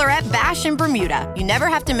Bachelorette Bash in Bermuda, you never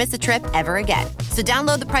have to miss a trip ever again. So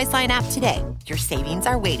download the Priceline app today. Your savings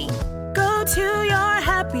are waiting. Go to your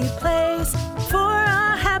happy place for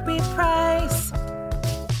a happy price.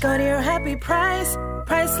 Go to your happy price,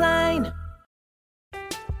 Priceline.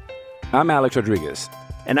 I'm Alex Rodriguez.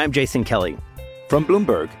 And I'm Jason Kelly. From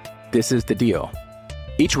Bloomberg, this is The Deal.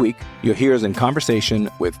 Each week, you'll hear us in conversation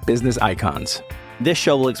with business icons. This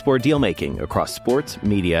show will explore deal-making across sports,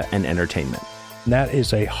 media, and entertainment. That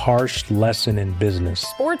is a harsh lesson in business.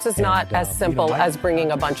 Sports is not as simple as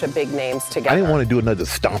bringing a bunch of big names together. I didn't want to do another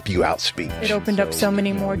stomp you out speech. It opened up so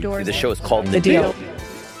many more doors. The show is called The Deal.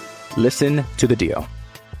 Listen to The Deal.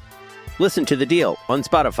 Listen to The Deal on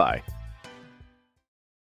Spotify.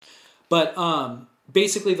 But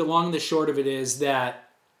basically, the long and the short of it is that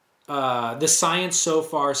the science so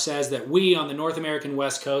far says that we on the North American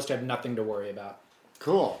West Coast have nothing to worry about.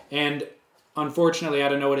 Cool. And unfortunately, I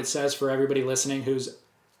don't know what it says for everybody listening who's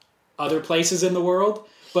other places in the world,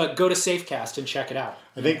 but go to Safecast and check it out.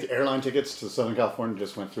 I think the airline tickets to Southern California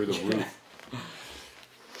just went through the roof.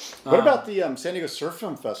 What about the San Diego Surf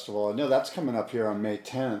Film Festival? I know that's coming up here on May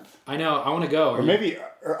 10th. I know. I want to go.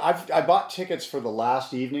 I bought tickets for the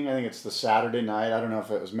last evening. I think it's the Saturday night. I don't know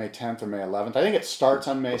if it was May 10th or May 11th. I think it starts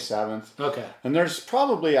on May 7th. Okay. And there's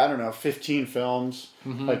probably, 15 films,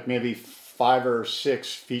 like maybe 5 or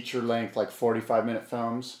 6 feature-length, like 45-minute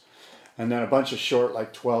films. And then a bunch of short,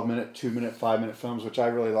 like 12-minute, 2-minute, 5-minute films, which I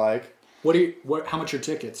really like. How much are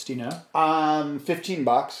tickets? Do you know?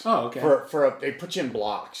 $15. Oh, okay. They put you in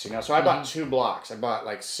blocks, you know. So I bought 2 blocks. I bought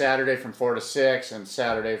like Saturday from 4 to 6 and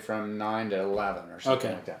Saturday from 9 to 11 or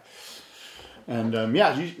something like that. And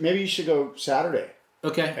maybe you should go Saturday.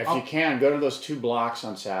 Okay. If you can, go to those 2 blocks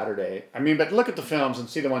on Saturday. I mean, but look at the films and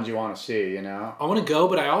see the ones you want to see, you know. I want to go,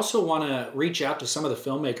 but I also want to reach out to some of the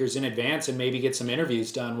filmmakers in advance and maybe get some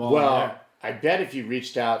interviews done while I'm there. I bet if you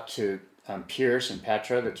reached out to Pierce and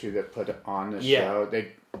Petra, the 2 that put on this show,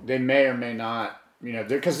 they may or may not, you know,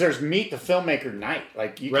 because there's Meet the Filmmaker night,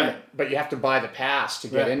 like you can, but you have to buy the pass to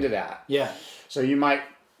get into that. Yeah. So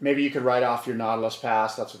maybe you could write off your Nautilus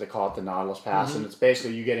pass. That's what they call it, the Nautilus pass, and it's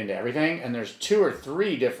basically you get into everything. And there's 2 or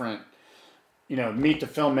 3 different, you know, Meet the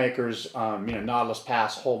Filmmakers, Nautilus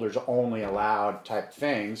pass holders only allowed type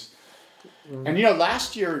things. And you know,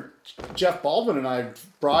 last year Jeff Baldwin and I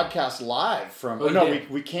broadcast live from.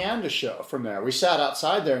 We canned a show from there. We sat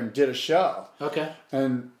outside there and did a show. Okay.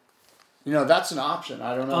 And you know, that's an option.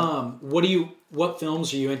 I don't know. What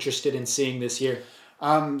films are you interested in seeing this year?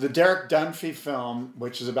 The Derek Dunphy film,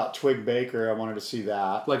 which is about Twig Baker. I wanted to see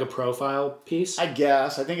that. Like a profile piece? I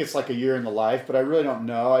guess. I think it's like a year in the life, but I really don't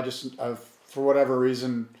know. I just for whatever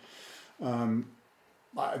reason.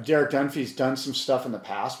 Derek Dunphy's done some stuff in the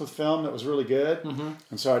past with film that was really good.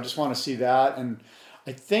 And so I just want to see that. And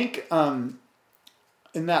I think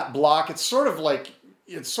in that block, it's sort of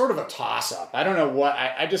a toss-up. I don't know what,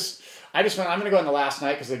 I just went, I'm going to go in the last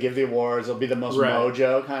night because they give the awards. It'll be the most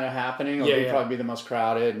mojo kind of happening. It'll probably be the most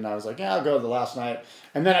crowded. And I was like, yeah, I'll go to the last night.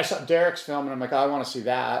 And then I saw Derek's film and I'm like, I want to see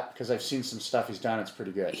that because I've seen some stuff he's done. It's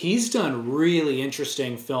pretty good. He's done really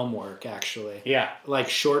interesting film work, actually. Yeah. Like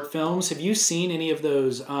short films. Have you seen any of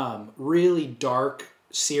those really dark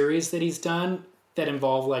series that he's done that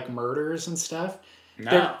involve like murders and stuff?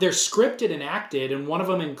 No. They're scripted and acted, and one of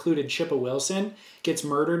them included Chippa Wilson gets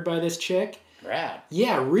murdered by this chick. Rad.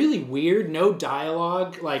 Yeah, really weird. No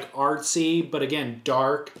dialogue, like artsy, but again,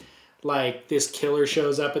 dark. Like this killer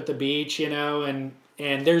shows up at the beach, and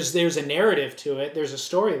there's a narrative to it. There's a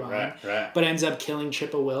storyline, right. But ends up killing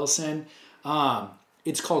Chippa Wilson.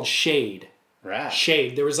 It's called Shade. Right.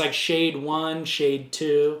 Shade. There was like Shade 1, Shade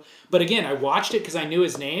 2. But again, I watched it because I knew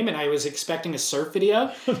his name and I was expecting a surf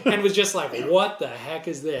video and was just like, what the heck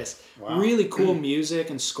is this? Wow. Really cool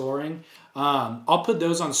music and scoring. I'll put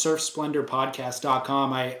those on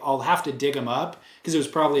surfsplendorpodcast.com. I'll have to dig him up because it was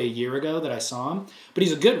probably a year ago that I saw him. But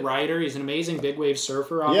he's a good writer. He's an amazing big wave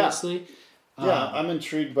surfer, obviously. Yeah, I'm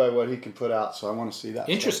intrigued by what he can put out, so I want to see that.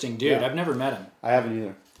 Interesting dude. Yeah. I've never met him. I haven't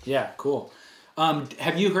either. Yeah, cool.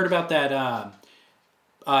 Have you heard about that?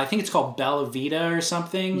 I think it's called Bella Vita or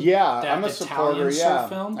something. Yeah, that I'm a supporter. Yeah,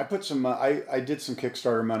 film. I put some. I did some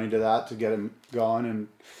Kickstarter money to that to get him going, and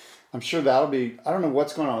I'm sure that'll be. I don't know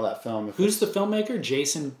what's going on with that film. Who's the filmmaker?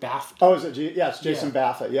 Jason Baffett. Oh, is it? Yeah, it's Jason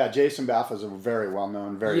Baffett. Yeah, Jason Baffett is a very well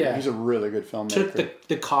known. He's a really good filmmaker. Took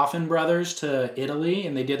the Coffin Brothers to Italy,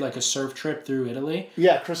 and they did like a surf trip through Italy.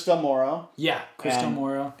 Yeah, Chris Del Moro. Yeah, Chris Del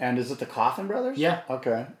Moro. And is it the Coffin Brothers? Yeah.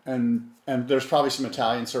 Okay, and there's probably some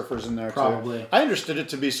Italian surfers in there too. Probably. I understood it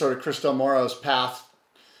to be sort of Chris Del Moro's path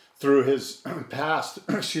through his past,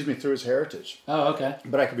 through his heritage. Oh, okay.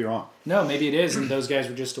 But I could be wrong. No, maybe it is, and those guys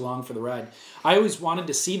were just along for the ride. I always wanted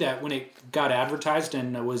to see that when it got advertised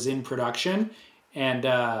and was in production, and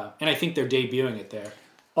I think they're debuting it there.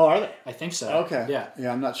 Oh, are they? I think so. Okay. Yeah.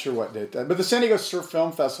 Yeah, I'm not sure what date that. But the San Diego Surf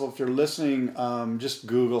Film Festival, if you're listening, just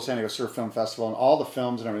Google San Diego Surf Film Festival, and all the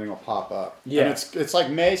films and everything will pop up. Yeah. And it's like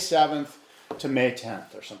May 7th to May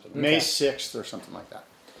 10th or something. Okay. May 6th or something like that.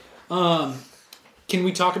 Can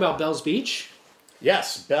we talk about Bell's Beach?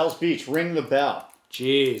 Yes, Bell's Beach. Ring the bell.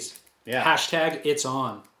 Jeez. Yeah. Hashtag it's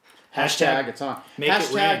on. Hashtag it's on. Make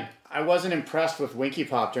it ring. I wasn't impressed with Winky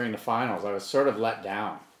Pop during the finals. I was sort of let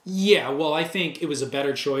down. Yeah, well, I think it was a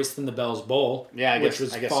better choice than the Bell's Bowl, which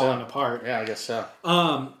was falling apart. Yeah, I guess so.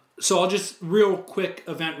 So I'll just real quick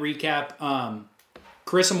event recap.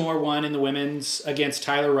 Carissa Moore won in the women's against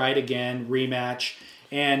Tyler Wright again, rematch.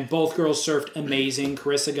 And both girls surfed amazing.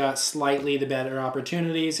 Carissa got slightly the better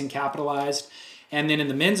opportunities and capitalized. And then in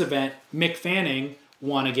the men's event, Mick Fanning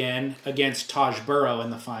won again against Taj Burrow in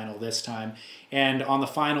the final this time. And on the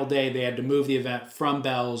final day, they had to move the event from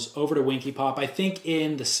Bell's over to Winky Pop, I think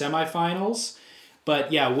in the semifinals.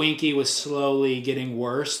 But yeah, Winky was slowly getting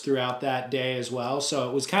worse throughout that day as well. So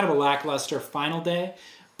it was kind of a lackluster final day.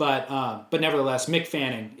 But nevertheless, Mick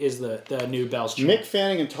Fanning is the new Bell's champ. Mick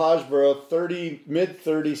Fanning and Taj Burrow,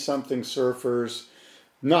 mid-30-something surfers,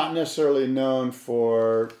 not necessarily known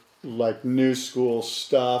for like new school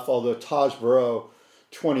stuff. Although Taj Burrow,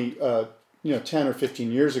 10 or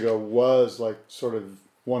 15 years ago, was like sort of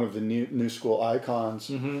one of the new school icons.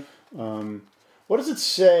 Mm-hmm. What does it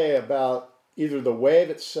say about either the wave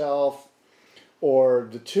itself or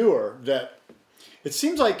the tour that it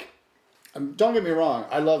seems like? Don't get me wrong,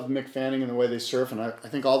 I love Mick Fanning and the way they surf, and I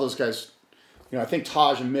think all those guys, I think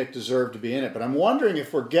Taj and Mick deserve to be in it. But I'm wondering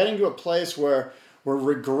if we're getting to a place where we're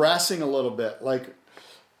regressing a little bit. Like,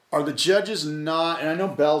 are the judges not, and I know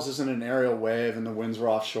Bell's isn't an aerial wave and the winds were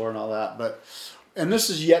offshore and all that, and this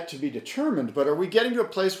is yet to be determined, but are we getting to a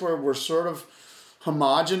place where we're sort of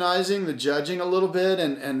homogenizing the judging a little bit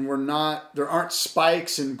and there aren't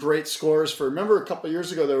spikes and great scores for, remember a couple of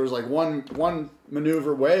years ago there was like one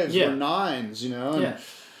maneuver waves were nines,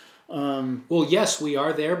 well, yes, we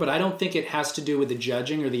are there, but I don't think it has to do with the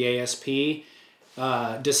judging or the ASP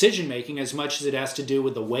decision making as much as it has to do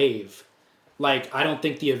with the wave. Like, I don't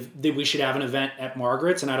think we should have an event at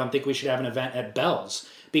Margaret's, and I don't think we should have an event at Bell's,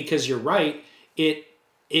 because you're right, it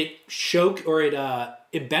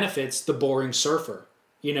benefits the boring surfer,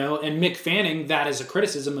 and Mick Fanning, that is a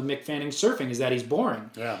criticism of Mick Fanning surfing, is that he's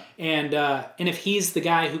boring. Yeah. And if he's the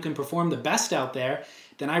guy who can perform the best out there,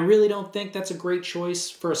 then I really don't think that's a great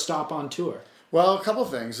choice for a stop on tour. Well, a couple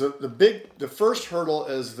things. The first hurdle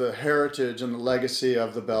is the heritage and the legacy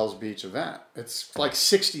of the Bell's Beach event. It's like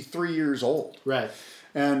 63 years old. Right.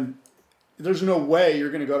 And there's no way you're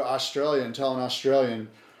going to go to Australia and tell an Australian,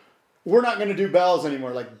 we're not going to do bells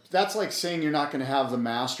anymore. Like, that's like saying you're not going to have the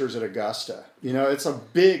Masters at Augusta. You know, it's a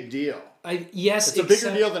big deal. Yes, it's a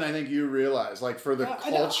bigger deal than I think you realize. Like, for the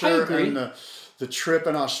culture and the trip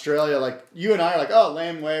in Australia, like, you and I are like, oh,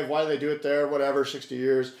 lame wave, why do they do it there, whatever, 60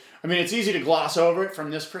 years. I mean, it's easy to gloss over it from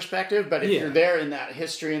this perspective, but if you're there in that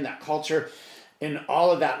history and that culture and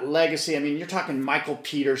all of that legacy, I mean, you're talking Michael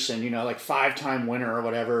Peterson, you know, like 5-time winner or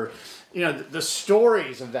whatever. You know, the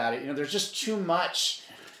stories of that, you know, there's just too much.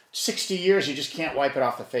 60 years, you just can't wipe it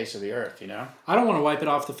off the face of the earth, you know? I don't want to wipe it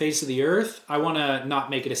off the face of the earth. I want to not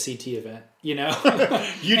make it a CT event, you know?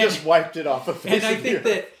 Just wiped it off the face of the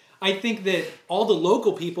earth. I think that all the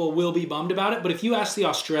local people will be bummed about it, but if you ask the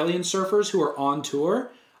Australian surfers who are on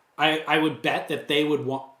tour, I would bet that they would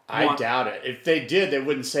want... I doubt it. If they did, they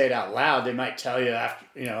wouldn't say it out loud. They might tell you after,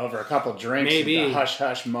 you know, over a couple drinks, maybe a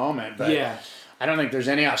hush-hush moment, but... Yeah. I don't think there's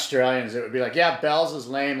any Australians that would be like, yeah, bells is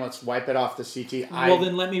lame, let's wipe it off the CT. Well,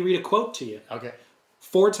 then let me read a quote to you. Okay.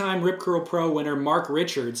 4-time Rip Curl Pro winner Mark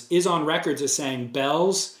Richards is on records as saying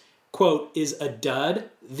bells, quote, is a dud,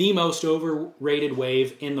 the most overrated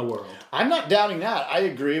wave in the world. I'm not doubting that. I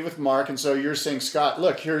agree with Mark, and so you're saying, Scott,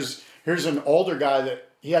 look, here's an older guy that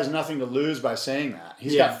he has nothing to lose by saying that.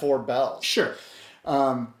 He's got 4 bells. Sure.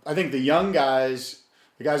 I think the young guys...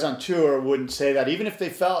 The guys on tour wouldn't say that, even if they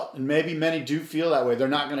felt, and maybe many do feel that way. They're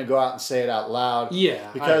not going to go out and say it out loud.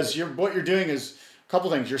 Yeah, because what you're doing is a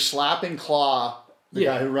couple things. You're slapping Claw, the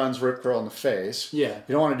guy who runs Rip Curl, in the face. Yeah,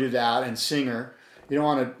 you don't want to do that. And Singer, you don't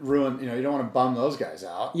want to ruin. You know, you don't want to bum those guys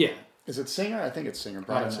out. Yeah, is it Singer? I think it's Singer.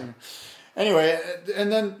 Brian Singer. Anyway,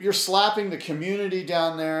 and then you're slapping the community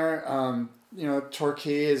down there. You know,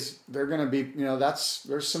 Torquay they're going to be. You know,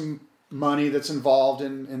 there's some money that's involved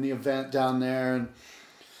in the event down there,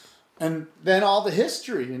 and then all the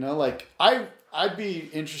history, you know, like I'd be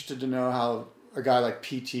interested to know how a guy like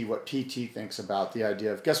PT, what PT thinks about the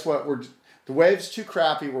idea of, guess what, the wave's too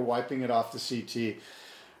crappy, we're wiping it off the CT.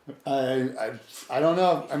 I don't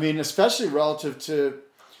know. I mean, especially relative to,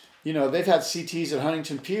 you know, they've had CTs at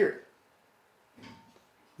Huntington Pier.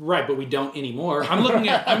 Right, but we don't anymore. I'm looking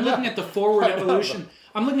at the forward evolution.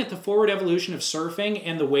 I'm looking at the forward evolution of surfing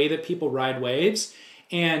and the way that people ride waves,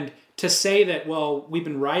 and to say that, well, we've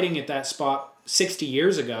been riding at that spot 60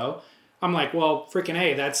 years ago, I'm like, well, freaking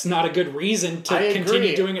A, that's not a good reason to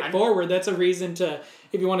continue doing it forward. That's a reason to,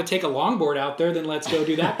 if you want to take a longboard out there, then let's go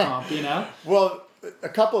do that comp, you know? Well, a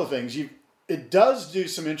couple of things. It does do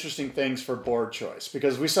some interesting things for board choice,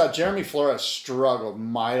 because we saw Jeremy Flores struggle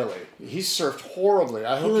mightily. He surfed horribly.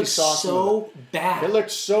 I hope you saw so bad. It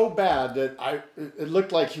looked so bad that it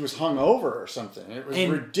looked like he was hungover or something. It was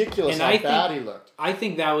ridiculous how bad he looked. I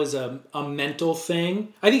think that was a mental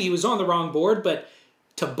thing. I think he was on the wrong board, but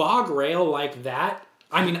to bog rail like that,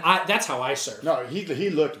 I mean, that's how I surf. No, he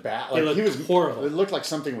looked bad. Like, he was horrible. It looked like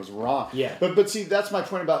something was wrong. Yeah. But see, that's my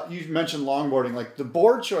point about, you mentioned longboarding. Like, the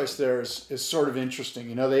board choice there is sort of interesting.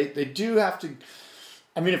 You know, they do have to.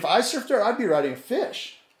 I mean, if I surfed there, I'd be riding a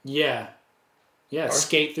fish. Yeah. Yeah. Or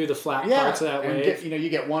skate through the flat parts of that wave. You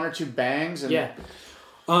get 1 or 2 bangs. And, yeah.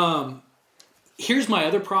 Here's my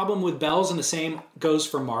other problem with bells, and the same goes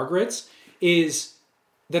for Margaret's, is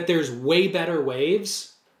that there's way better waves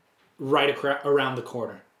right around the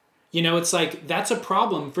corner. You know, it's like, that's a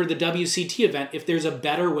problem for the WCT event if there's a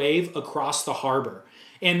better wave across the harbor.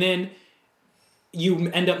 And then you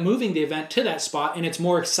end up moving the event to that spot and it's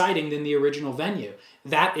more exciting than the original venue.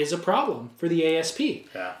 That is a problem for the ASP.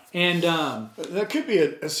 Yeah. And that could be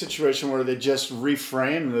a situation where they just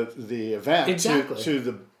reframe the event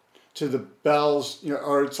to the bells, you know,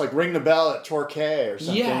 or it's like ring the bell at Torquay or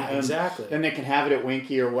something. Yeah, exactly. Then they can have it at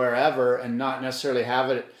Winky or wherever and not necessarily have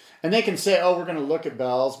it. And they can say, oh, we're going to look at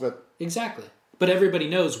bells, but... Exactly. But everybody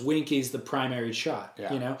knows Winky's the primary shot,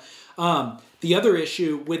 yeah. You know? The other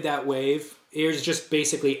issue with that wave, here's just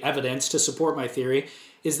basically evidence to support my theory,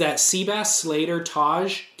 is that Seabass, Slater,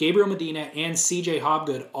 Taj, Gabriel Medina, and CJ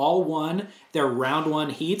Hobgood all won their round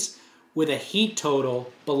 1 heats with a heat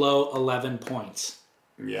total below 11 points.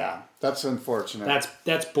 Yeah, that's unfortunate.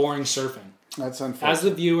 That's boring surfing. That's unfortunate. As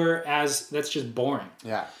the viewer, that's just boring.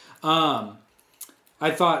 Yeah. I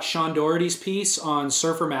thought Sean Doherty's piece on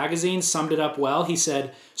Surfer Magazine summed it up well. He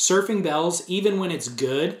said, surfing bells, even when it's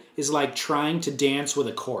good, is like trying to dance with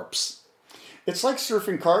a corpse. It's like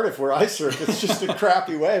surfing Cardiff where I surf. It's just a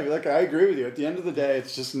crappy wave. Like, I agree with you. At the end of the day,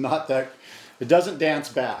 it's just not that... It doesn't dance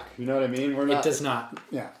back. You know what I mean? It does not.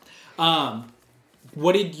 Yeah.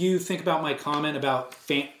 What did you think about my comment about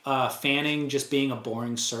Fanning just being a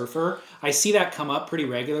boring surfer? I see that come up pretty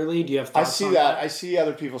regularly. Do you have thoughts on that? I see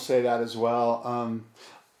other people say that as well.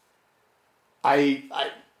 I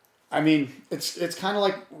mean, it's kind of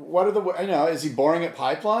like, what are the, is he boring at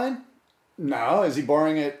Pipeline? No. Is he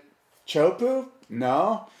boring at Chopu?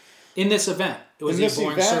 No. In this event, was he a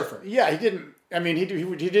boring surfer? Yeah, he didn't. I mean, he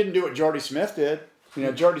didn't do what Jordy Smith did.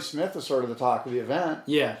 Jordy Smith was sort of the talk of the event.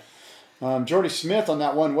 Yeah. Jordy Smith on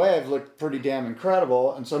that one wave looked pretty damn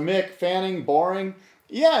incredible. And so Mick Fanning, boring.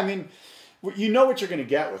 Yeah, I mean, you know what you're going to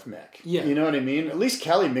get with Mick. Yeah. You know what I mean? At least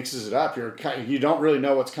Kelly mixes it up. You don't really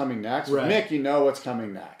know what's coming next. With Right. Mick, you know what's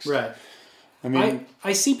coming next. Right. I mean,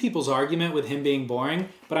 I see people's argument with him being boring,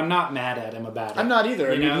 but I'm not mad at him about it. I'm not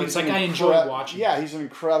either. It's like I enjoy watching. Yeah, he's an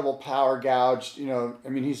incredible power gouge.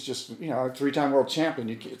 He's just a 3-time world champion.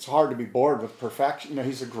 It's hard to be bored with perfection.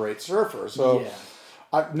 He's a great surfer. So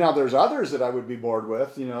now there's others that I would be bored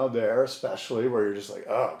with. There especially where you're just like,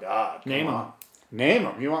 oh God, name them. Name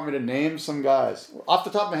them. You want me to name some guys? Off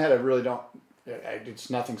the top of my head, I really don't.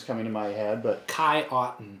 Nothing's coming to my head, but Kai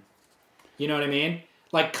Otten. You know what I mean?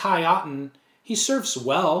 Like Kai Otten. He surfs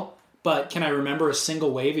well, but can I remember a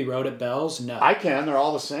single wave he rode at Bells? No. I can. They're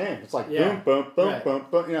all the same. It's like boom, boom, boom, boom,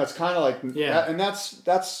 boom. It's kind of like and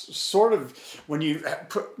that's sort of when you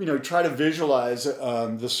try to visualize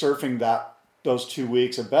the surfing those 2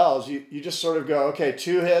 weeks at Bells. You just sort of go, okay,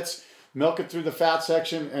 2 hits, milk it through the fat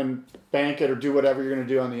section, and bank it or do whatever you're going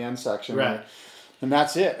to do on the end section. Right. And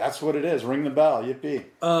that's it. That's what it is. Ring the bell. Yippee.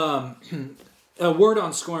 A word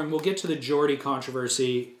on scoring. We'll get to the Jordy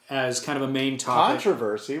controversy as kind of a main topic.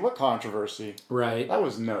 Controversy? What controversy? Right. That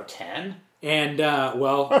was no 10. And,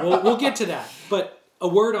 we'll get to that. But a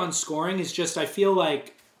word on scoring is just, I feel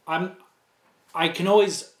like I can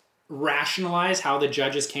always rationalize how the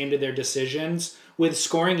judges came to their decisions with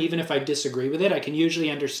scoring, even if I disagree with it. I can usually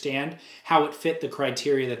understand how it fit the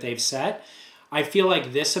criteria that they've set. I feel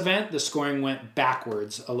like this event, the scoring went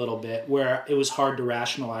backwards a little bit, where it was hard to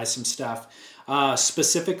rationalize some stuff.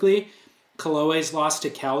 Specifically, Kaloe's loss to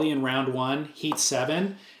Kelly in round 1, heat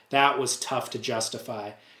 7. That was tough to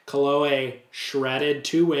justify. Kaloe shredded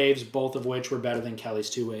 2 waves, both of which were better than Kelly's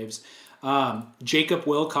 2 waves. Jacob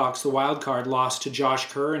Wilcox, the wild card, lost to Josh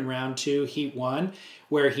Kerr in round 2, heat 1,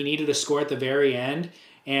 where he needed a score at the very end,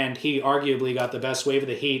 and he arguably got the best wave of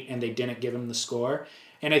the heat, and they didn't give him the score.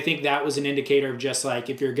 And I think that was an indicator of just like,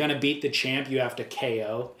 if you're going to beat the champ, you have to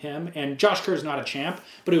KO him. And Josh Kerr's not a champ,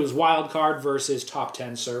 but it was wild card versus top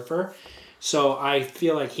 10 surfer. So I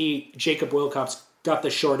feel like Jacob Wilcox got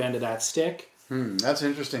the short end of that stick. That's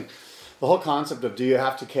interesting. The whole concept of do you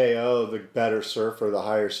have to KO the better surfer, the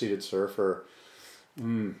higher seeded surfer?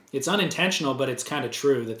 It's unintentional, but it's kind of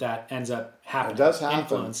true that ends up happening. It does happen.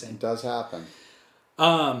 Influencing. It does happen.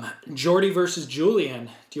 Jordy versus Julian.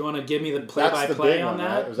 Do you want to give me the play-by-play on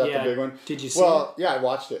that? Right? Was that the big one? Did you see it? Well, yeah, I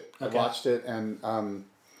watched it. Okay. I watched it, and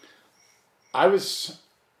I was,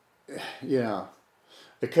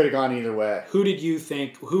 it could have gone either way. Who did you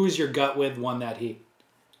think? Who was your gut with won that heat?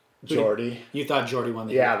 Jordy. You thought Jordy won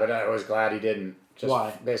the heat? Yeah, but I was glad he didn't.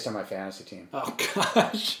 Why? Based on my fantasy team. Oh,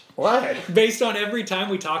 gosh. What? Based on every time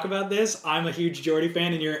we talk about this, I'm a huge Jordy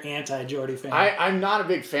fan and you're an anti-Jordy fan. I'm not a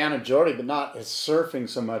big fan of Jordy, but not his surfing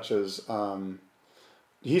so much as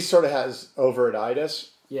he sort of has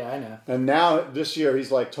over-itis. Yeah, I know. And now this year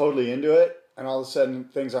he's like totally into it, and all of a sudden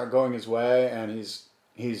things aren't going his way, and he's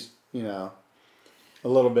a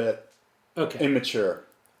little bit immature.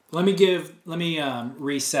 Let me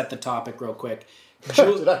reset the topic real quick.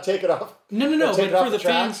 Did I take it off? No. But for the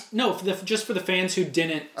fans, just for the fans who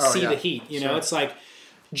didn't see the heat, it's like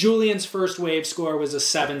Julian's first wave score was a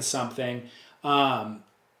 7-something.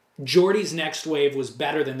 Jordy's next wave was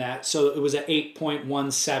better than that, so it was an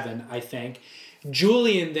 8.17, I think.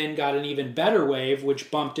 Julian then got an even better wave,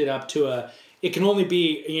 which bumped it up to it can only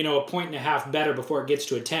be, a 1.5 better before it gets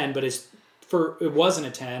to a 10, but it wasn't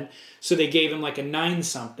a 10, so they gave him like a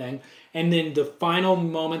 9-something. And then the final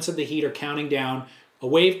moments of the heat are counting down. A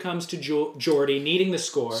wave comes to Jordy, needing the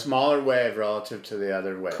score. Smaller wave relative to the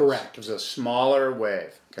other waves. Correct. It was a smaller wave.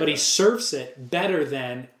 Okay. But he surfs it better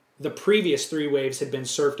than the previous 3 waves had been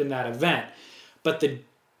surfed in that event. But the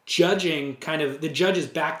judges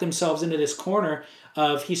backed themselves into this corner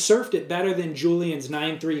of he surfed it better than Julian's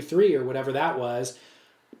 9.33 or whatever that was.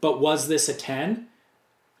 But was this a 10?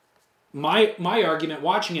 My argument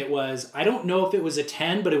watching it was, I don't know if it was a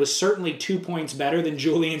 10, but it was certainly 2 points better than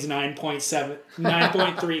Julian's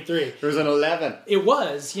 9.33. It was an 11. It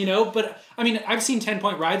was, but I mean, I've seen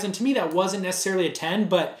 10-point rides, and to me that wasn't necessarily a 10,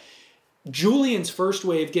 but Julian's first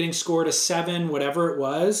wave getting scored a 7, whatever it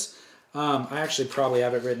was, I actually probably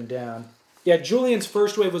have it written down. Yeah, Julian's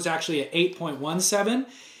first wave was actually at 8.17.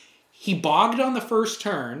 He bogged on the first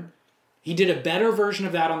turn. He did a better version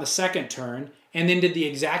of that on the second turn. and then did the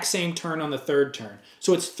exact same turn on the third turn.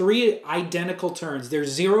 So it's 3 identical turns. There's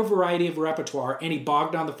 0 variety of repertoire, and he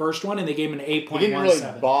bogged on the first one, and they gave him an 8.17. He didn't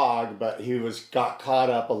really bog, but he got caught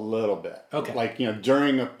up a little bit. Okay. Like,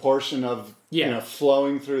 during a portion of,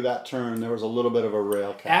 flowing through that turn, there was a little bit of a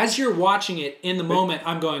rail cut. As you're watching it, in the moment,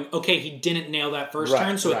 I'm going, okay, he didn't nail that first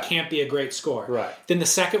turn, so it can't be a great score. Right. Then the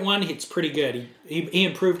second one, it's pretty good. He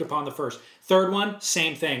improved upon the first. Third one,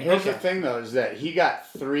 same thing. Here's the thing, though, is that he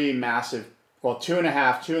got 3 massive... Well,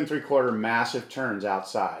 2.5, 2 3/4 massive turns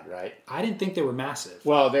outside, right? I didn't think they were massive.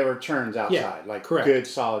 Well, they were turns outside, good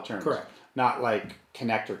solid turns. Correct. Not like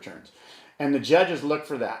connector turns. And the judges look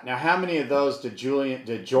for that. Now, how many of those did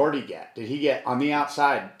Jordy get? Did he get on the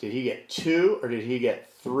outside? Did he get 2 or did he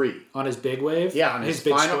get 3 on his big wave? Yeah, on his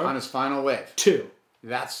final wave. 2.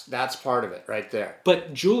 That's part of it right there.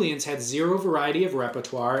 But Julian's had 0 variety of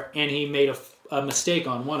repertoire, and he made a mistake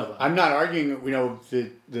on one of them. I'm not arguing,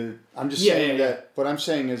 I'm just saying that what I'm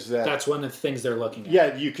saying is that that's one of the things they're looking at.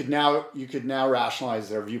 Yeah, you could now rationalize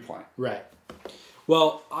their viewpoint. Right.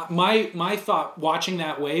 Well, my thought watching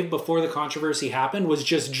that wave before the controversy happened was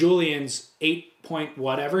just Julian's 8 point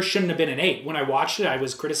whatever shouldn't have been an 8. When I watched it, I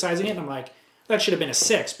was criticizing it, and I'm like, that should have been a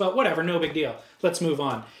 6, but whatever, no big deal. Let's move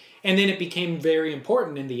on. And then it became very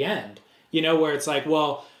important in the end, where it's like,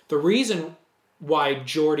 well, the reason why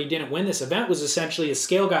Jordy didn't win this event was essentially his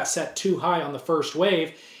scale got set too high on the first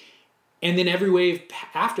wave, and then every wave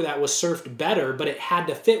after that was surfed better, but it had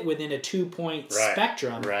to fit within a 2-point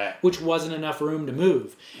spectrum, which wasn't enough room to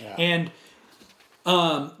move. Yeah. And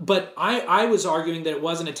but I was arguing that it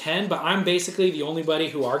wasn't a 10, but I'm basically the only buddy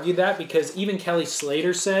who argued that, because even Kelly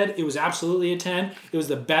Slater said it was absolutely a 10. It was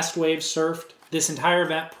the best wave surfed this entire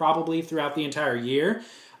event, probably throughout the entire year.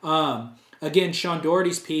 Again, Sean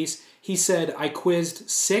Doherty's piece, he said, I quizzed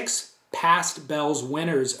 6 past Bells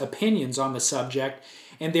winners' opinions on the subject,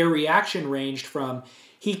 and their reaction ranged from,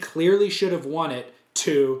 he clearly should have won it,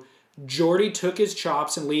 to, Jordy took his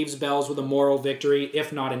chops and leaves Bells with a moral victory,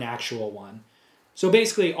 if not an actual one. So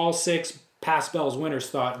basically, all 6 past Bells winners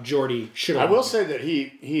thought Jordy should have won. I will say that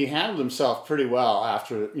he handled himself pretty well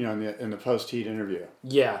after, in the post-heat interview.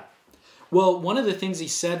 Yeah. Well, one of the things he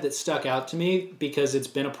said that stuck out to me, because it's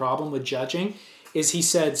been a problem with judging, is he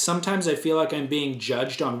said, sometimes I feel like I'm being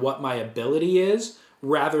judged on what my ability is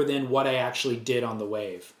rather than what I actually did on the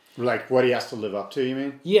wave. Like what he has to live up to, you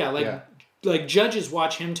mean? Yeah, like judges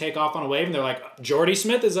watch him take off on a wave and they're like, Jordy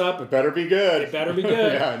Smith is up. It better be good. It better be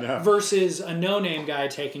good. Yeah, I know. Versus a no-name guy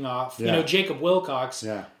taking off. Yeah. Jacob Wilcox,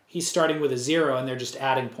 he's starting with a 0 and they're just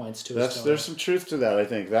adding points to his total. There's some truth to that, I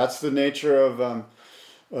think. That's the nature of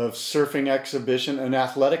surfing exhibition, an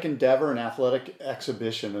athletic endeavor, an athletic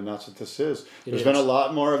exhibition, and that's what this is. There's been a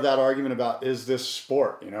lot more of that argument about, is this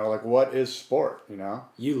sport? What is sport?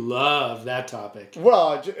 You love that topic.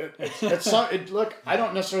 Well, look, I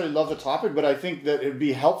don't necessarily love the topic, but I think that it'd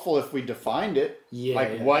be helpful if we defined it.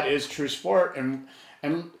 What is true sport?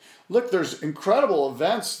 And look, there's incredible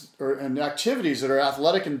events and activities that are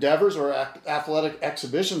athletic endeavors or athletic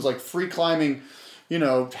exhibitions, like free climbing,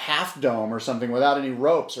 Half Dome or something without any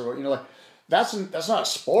ropes, or that's not a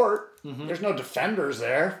sport. Mm-hmm. There's no defenders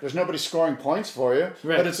there. There's nobody scoring points for you.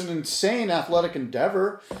 Right. But it's an insane athletic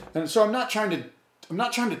endeavor, and so I'm not trying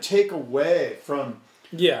to take away from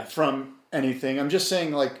anything. I'm just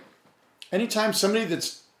saying, like, anytime somebody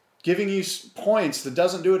that's giving you points that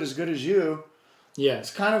doesn't do it as good as you,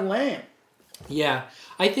 it's kind of lame. Yeah,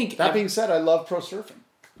 I think that being said, I love pro surfing.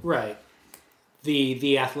 Right,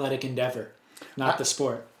 the athletic endeavor. Not the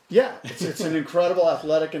sport. Yeah, it's an incredible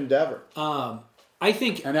athletic endeavor. I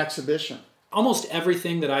think an exhibition. Almost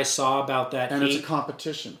everything that I saw about that and heat, it's a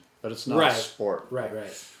competition, but it's not a sport. Right.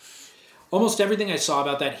 Almost everything I saw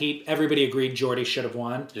about that heat, everybody agreed Jordy should have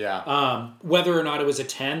won. Yeah. Whether or not it was a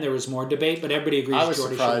 10, there was more debate, but everybody agrees Jordy should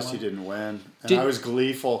have won. I was surprised he didn't win, and I was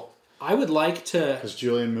gleeful. I would like to... Because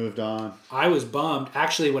Julian moved on. I was bummed.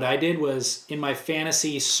 Actually, what I did was, in my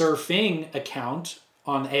fantasy surfing account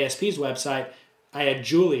on ASP's website, I had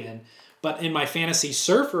Julian. But in my fantasy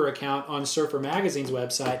surfer account on Surfer Magazine's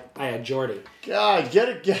website, I had Jordy. God,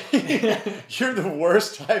 get it. You're the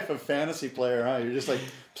worst type of fantasy player, huh? You're just like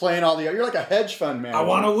playing you're like a hedge fund man. I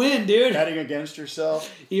want to win, dude. Betting against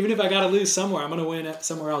yourself. Even if I got to lose somewhere, I'm going to win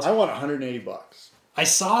somewhere else. I won $180. I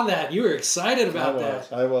saw that. You were excited about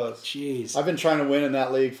that. I was. Jeez. I've been trying to win in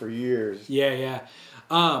that league for years. Yeah.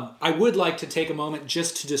 I would like to take a moment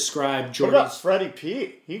just to describe Jordy's... What about Freddie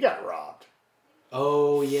P? He got robbed.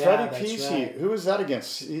 Oh, yeah, Freddie P's heat. Who was that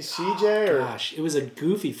against? CJ or... Gosh, it was a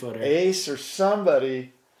goofy footer. Ace or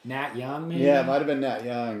somebody. Nat Young, maybe? Yeah, it might have been Nat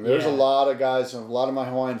Young. There's a lot of guys, a lot of my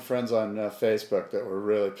Hawaiian friends on Facebook that were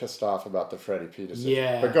really pissed off about the Freddie P decision.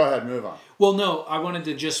 Yeah. But go ahead, move on. Well, no, I wanted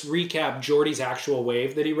to just recap Jordy's actual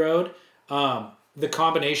wave that he rode. The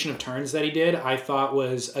combination of turns that he did, I thought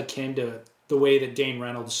was akin to the way that Dane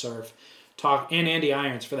Reynolds surfed. And Andy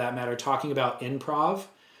Irons, for that matter, talking about improv.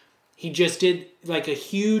 He just did like a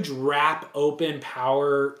huge wrap open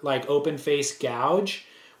power, like open face gouge,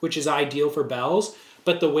 which is ideal for bells.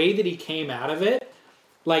 But the way that he came out of it,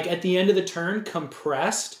 like at the end of the turn,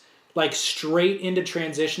 compressed, like straight into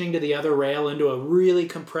transitioning to the other rail into a really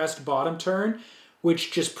compressed bottom turn,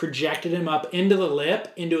 which just projected him up into the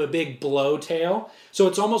lip, into a big blow tail. So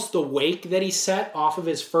it's almost the wake that he set off of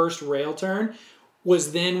his first rail turn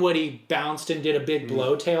was then what he bounced and did a big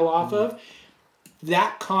blow tail off of.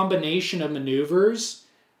 That combination of maneuvers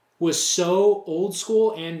was so old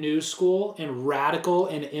school and new school and radical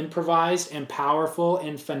and improvised and powerful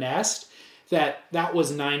and finessed that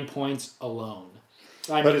was 9 points alone.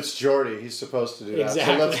 But it's Jordy. He's supposed to do that.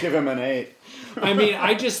 Exactly. So let's give him an 8. I mean,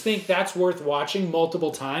 I just think that's worth watching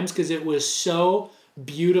multiple times because it was so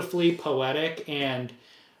beautifully poetic and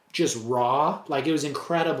just raw. Like, it was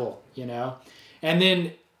incredible, you know? And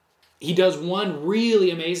then he does one really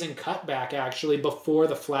amazing cutback, actually, before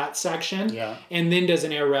the flat section. Yeah. And then does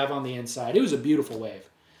an air rev on the inside. It was a beautiful wave.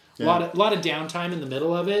 Yeah. A lot of downtime in the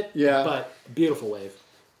middle of it. Yeah. But beautiful wave.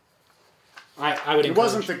 I would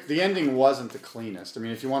encourage. The ending wasn't the cleanest. I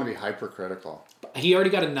mean, if you want to be hypercritical. He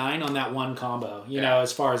already got a 9 on that one combo, you know,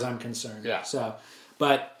 as far as I'm concerned. Yeah. So,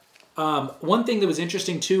 but one thing that was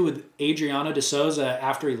interesting, too, with Adriano de Souza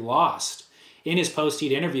after he lost, in his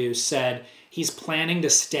post-heat interview, said he's planning to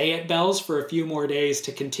stay at Bells for a few more days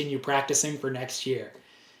to continue practicing for next year.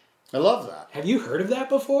 I love that. Have you heard of that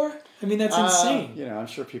before? I mean, that's insane. You know, I'm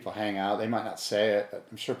sure people hang out. They might not say it, but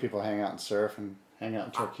I'm sure people hang out and surf and hang out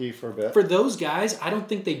in Turkey for a bit. For those guys, I don't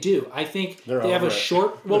think they do. I think they have a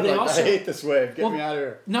short... Well, they also... I hate this wave. Get me out of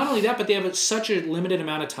here. Not only that, but they have such a limited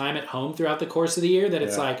amount of time at home throughout the course of the year that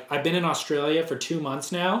it's like, I've been in Australia for 2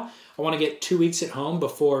 months now. I want to get 2 weeks at home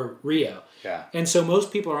before Rio. Yeah. And so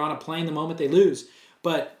most people are on a plane the moment they lose.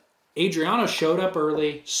 But Adriano showed up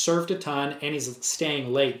early, surfed a ton, and he's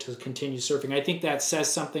staying late to continue surfing. I think that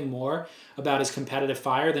says something more about his competitive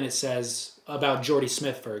fire than it says about Jordy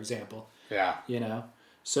Smith, for example. Yeah. You know?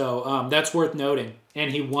 So that's worth noting.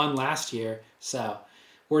 And he won last year, so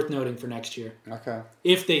worth noting for next year. Okay.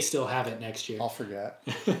 If they still have it next year. I'll forget.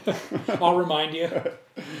 I'll remind you.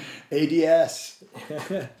 ADS.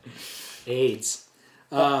 AIDS.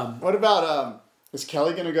 What about, is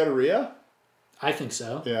Kelly going to go to Rio? I think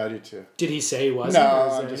so. Yeah, I do too. Did he say he wasn't? No. Or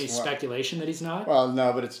is there any speculation that he's not? Well,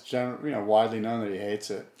 no, but it's widely known that he hates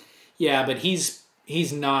it. Yeah, but he's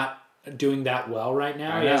not doing that well right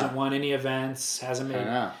now. He hasn't won any events, hasn't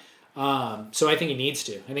made... so I think he needs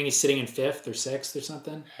to. I think he's sitting in 5th or 6th or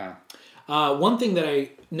something. Yeah. One thing that I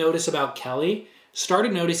notice about Kelly,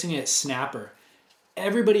 started noticing it at Snapper.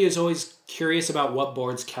 Everybody is always curious about what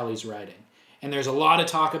boards Kelly's riding. And there's a lot of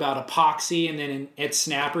talk about epoxy, and then at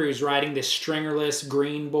Snapper he's riding this stringerless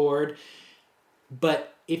green board.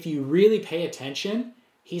 But if you really pay attention,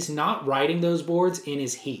 he's not riding those boards in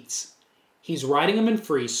his heats. He's riding them in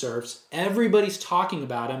free surfs. Everybody's talking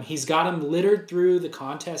about him. He's got them littered through the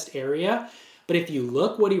contest area. But if you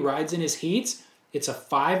look what he rides in his heats, it's a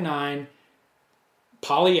 5.9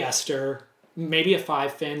 polyester, maybe a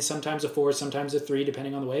 5 fin, sometimes a 4, sometimes a 3,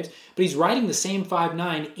 depending on the waves. But he's riding the same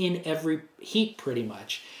 5.9 in every heat pretty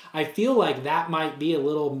much. I feel like that might be a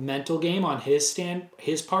little mental game on his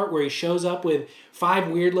part, where he shows up with 5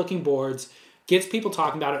 weird-looking boards, gets people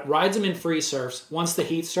talking about it, rides them in free surfs. Once the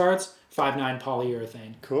heat starts, 5.9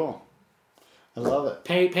 polyurethane. Cool. I love it.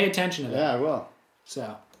 Pay attention to that. Yeah, I will.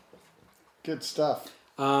 So. Good stuff.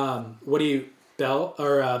 What do you,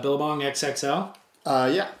 Billabong XXL?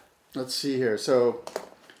 Yeah. Let's see here. So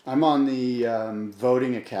I'm on the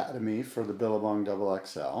voting academy for the Billabong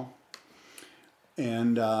XXL.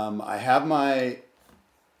 And I have my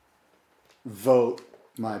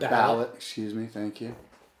ballot. Excuse me. Thank you.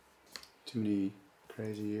 Too many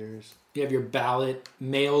crazy years. You have your ballot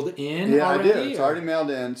mailed in Yeah, already? I do. It's already mailed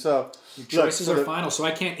in. So your choices are final, so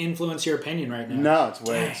I can't influence your opinion right now. No,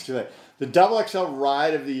 it's too late. The XXL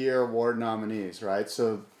Ride of the Year Award nominees, right?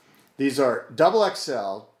 So these are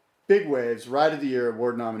XXL, Big Waves, Ride of the Year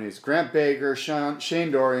Award nominees. Grant Baker,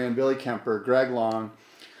 Shane Dorian, Billy Kemper, Greg Long,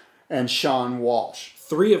 and Sean Walsh.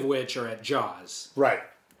 3 of which are at Jaws. Right.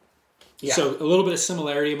 Yeah. So a little bit of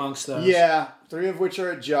similarity amongst those. Yeah, 3 of which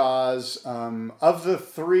are at Jaws. Of the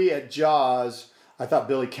 3 at Jaws, I thought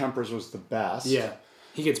Billy Kemper's was the best. Yeah.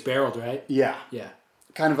 He gets barreled, right? Yeah. Yeah.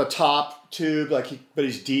 kind of a top tube, but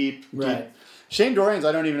he's deep. Right. Deep. Shane Dorian's,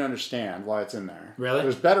 I don't even understand why it's in there. Really?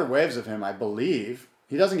 There's better waves of him, I believe.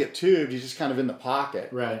 He doesn't get tubed. He's just kind of in the pocket.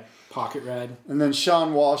 Right. Pocket ride. And then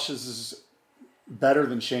Sean Walsh's is better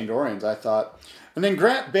than Shane Dorian's, I thought. And then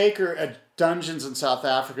Grant Baker at Dungeons in South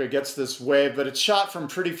Africa gets this wave, but it's shot from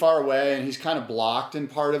pretty far away, and he's kind of blocked in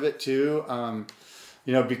part of it too.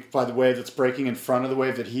 By the wave that's breaking in front of the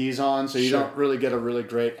wave that he's on, so you don't really get a really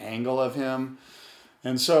great angle of him.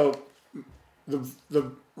 And so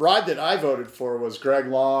the ride that I voted for was Greg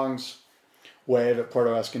Long's wave at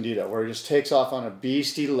Puerto Escondido, where he just takes off on a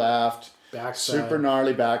beastie left, backside. Super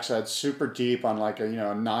gnarly backside, super deep on like a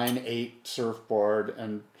 9/8 surfboard,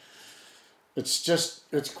 and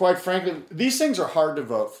it's quite frankly, these things are hard to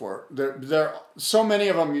vote for. There so many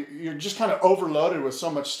of them. You're just kind of overloaded with so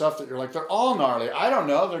much stuff that you're like, they're all gnarly. I don't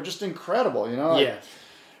know, they're just incredible, Yeah.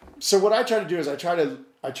 So what I try to do is I try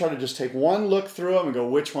to just take one look through them and go,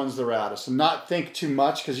 which one's the raddest, and not think too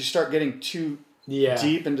much, because you start getting too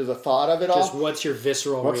deep into the thought of it all. Just what's your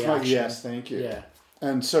visceral reaction? Yes, thank you. Yeah.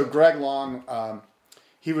 And so Greg Long,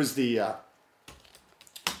 he was the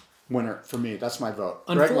winner for me. That's my vote.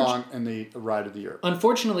 Greg Long and the Ride of the Year.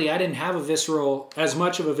 Unfortunately, I didn't have as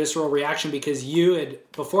much of a visceral reaction, because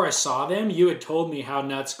before I saw them, you had told me how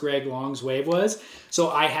nuts Greg Long's wave was. So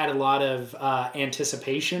I had a lot of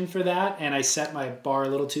anticipation for that, and I set my bar a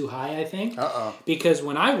little too high, I think. Because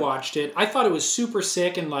when I watched it, I thought it was super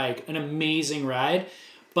sick and like an amazing ride.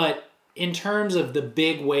 But in terms of the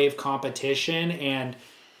big wave competition, and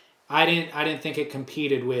I didn't think it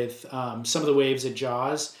competed with some of the waves at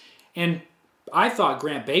Jaws. And I thought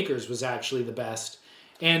Grant Baker's was actually the best.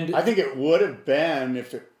 And I think it would have been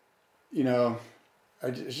if it,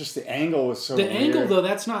 it's just the angle was so weird. The angle, though,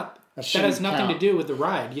 that has nothing to do with the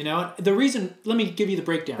ride, The reason, let me give you the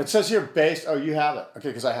breakdown. It says here you have it. Okay,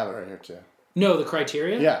 because I have it right here too. No, the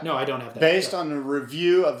criteria? Yeah. No, I don't have that. Based on a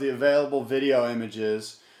review of the available video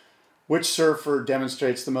images, which surfer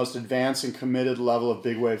demonstrates the most advanced and committed level of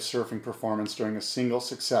big wave surfing performance during a single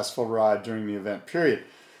successful ride during the event period?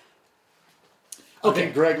 Okay, I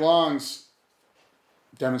think Greg Long's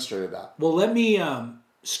demonstrated that. Well, let me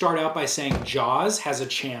start out by saying Jaws has a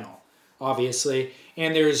channel, obviously,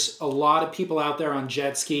 and there's a lot of people out there on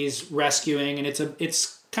jet skis rescuing, and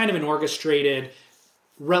it's kind of an orchestrated,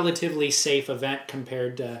 relatively safe event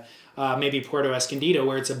compared to maybe Puerto Escondido,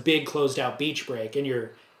 where it's a big closed out beach break, and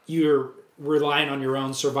you're relying on your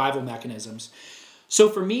own survival mechanisms. So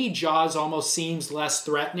for me, Jaws almost seems less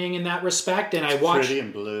threatening in that respect. And I watch. Pretty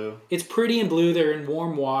and blue. It's pretty and blue. They're in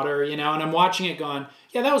warm water, and I'm watching it going,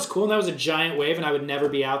 yeah, that was cool. And that was a giant wave, and I would never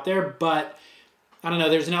be out there. But I don't know.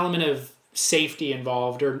 There's an element of safety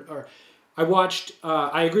involved. Or I watched.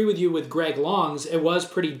 I agree with you with Greg Long's. It was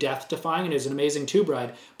pretty death defying, and it was an amazing tube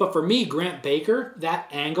ride. But for me, Grant Baker, that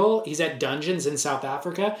angle, he's at Dungeons in South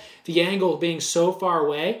Africa. The angle being so far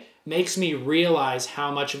away makes me realize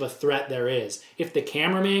how much of a threat there is. If the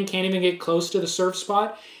cameraman can't even get close to the surf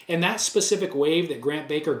spot, and that specific wave that Grant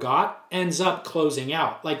Baker got ends up closing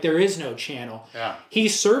out, like there is no channel. Yeah. He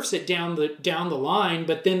surfs it down the line,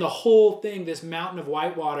 but then the whole thing, this mountain of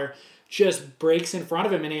whitewater, just breaks in front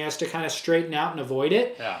of him, and he has to kind of straighten out and avoid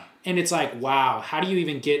it. Yeah. And it's like, wow, how do you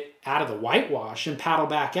even get out of the whitewash and paddle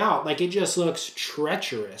back out? Like, it just looks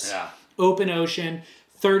treacherous. Yeah. Open ocean,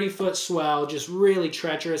 30-foot swell, just really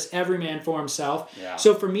treacherous, every man for himself. Yeah.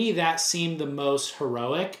 So for me, that seemed the most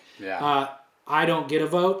heroic. Yeah. I don't get a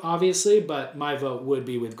vote, obviously, but my vote would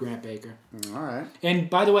be with Grant Baker. All right. And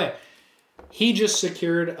by the way, he just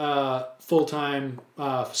secured a full-time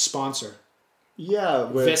sponsor. Yeah.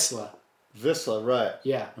 With Vissla, right.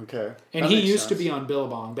 Yeah. Okay. And he used to be on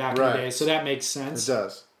Billabong back in the day, so that makes sense. It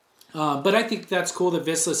does. But I think that's cool that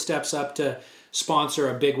Vissla steps up to sponsor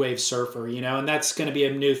a big wave surfer, and that's going to be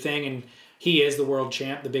a new thing, and he is the world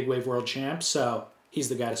champ, the big wave world champ, so he's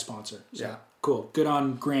the guy to sponsor. So, yeah. Cool. Good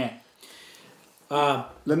on Grant. The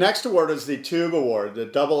next award is the Tube Award, the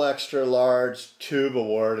Double Extra Large Tube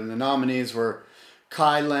Award, and the nominees were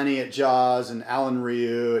Kai Lenny at Jaws, and Alan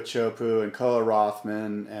Ryu at Chopu, and Koa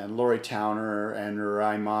Rothman, and Lori Towner, and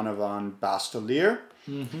Raimana von Bastelier.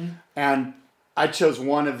 Mm-hmm. And I chose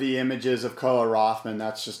one of the images of Koa Rothman.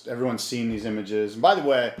 That's just, everyone's seen these images. And by the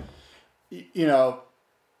way,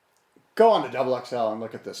 go on to Double XL and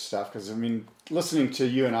look at this stuff, because, listening to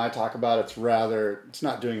you and I talk about it's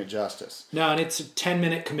not doing it justice. No, and it's a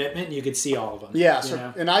 10-minute commitment, and you could see all of them.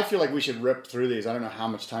 Yeah, and I feel like we should rip through these. I don't know how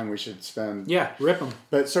much time we should spend. Yeah, rip them.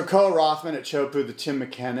 But so Koa Rothman at Chopu, the Tim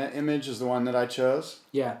McKenna image is the one that I chose.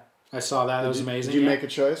 Yeah, I saw that. That was amazing. Did you make a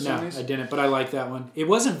choice? No, I didn't, but I like that one. It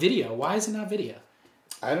wasn't video. Why is it not video?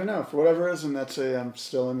 I don't know. For whatever reason, that's a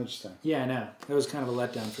still image thing. Yeah, I know. That was kind of a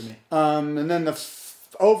letdown for me. And then the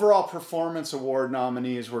overall performance award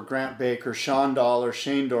nominees were Grant Baker, Sean Dollar,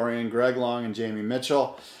 Shane Dorian, Greg Long, and Jamie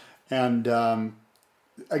Mitchell. And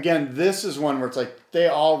again, this is one where it's like they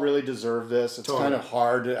all really deserve this. It's kind of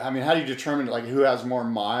hard. How do you determine like who has more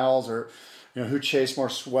miles or who chased more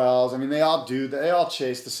swells? I mean, they all do. They all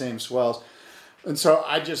chase the same swells. And so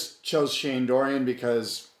I just chose Shane Dorian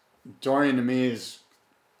because Dorian to me is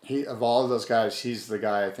of all of those guys, he's the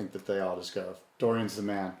guy I think that they all just go. Dorian's the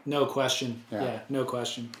man. No question. Yeah no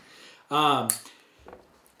question. And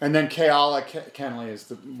then Kayala Kenley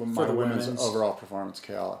is my women's overall performance.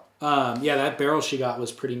 Kayala. That barrel she got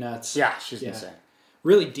was pretty nuts. Yeah, she's insane.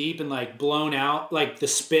 Really deep and like blown out. Like the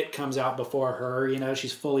spit comes out before her.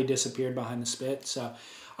 She's fully disappeared behind the spit. So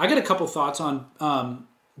I got a couple thoughts on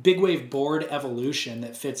big wave board evolution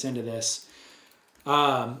that fits into this.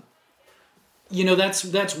 That's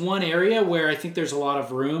one area where I think there's a lot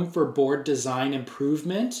of room for board design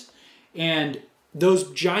improvement. And those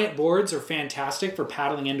giant boards are fantastic for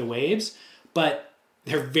paddling into waves, but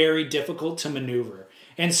they're very difficult to maneuver.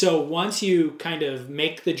 And so once you kind of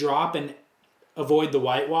make the drop and avoid the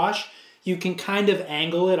whitewash, you can kind of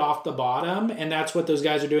angle it off the bottom. And that's what those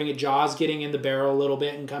guys are doing at Jaws, getting in the barrel a little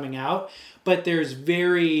bit and coming out. But there's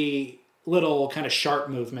very little kind of sharp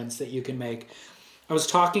movements that you can make. I was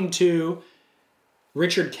talking to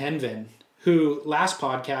Richard Kenvin, who last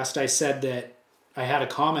podcast I said that I had a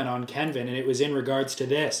comment on Kenvin, and it was in regards to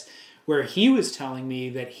this, where he was telling me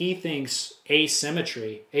that he thinks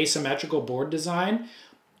asymmetrical board design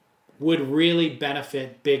would really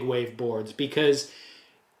benefit big wave boards because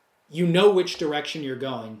you know which direction you're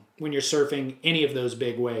going when you're surfing any of those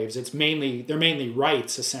big waves. They're mainly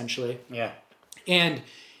rights, essentially. Yeah. And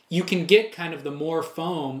you can get kind of the more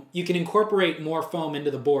foam. You can incorporate more foam into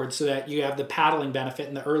the board so that you have the paddling benefit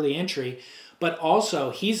in the early entry. But also,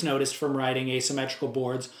 he's noticed from riding asymmetrical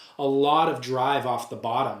boards, a lot of drive off the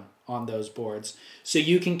bottom on those boards. So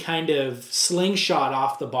you can kind of slingshot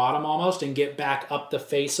off the bottom almost and get back up the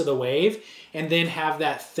face of the wave and then have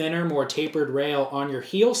that thinner, more tapered rail on your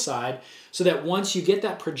heel side so that once you get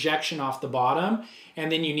that projection off the bottom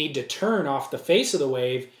and then you need to turn off the face of the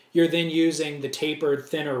wave, you're then using the tapered,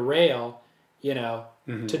 thinner rail,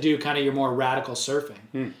 to do kind of your more radical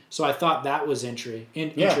surfing. So I thought that was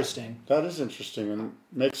interesting. That is interesting and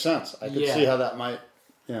makes sense. I could see how that might,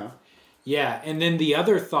 Yeah, and then the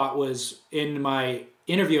other thought was in my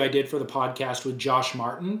interview I did for the podcast with Josh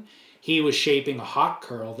Martin, he was shaping a hot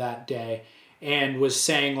curl that day and was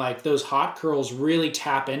saying like those hot curls really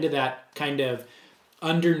tap into that kind of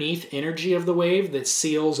underneath energy of the wave that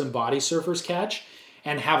seals and body surfers catch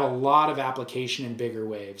and have a lot of application in bigger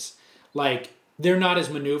waves. Like they're not as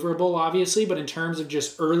maneuverable obviously, but in terms of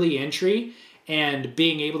just early entry and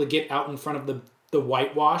being able to get out in front of the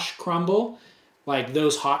whitewash crumble, like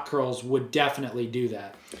those hot curls would definitely do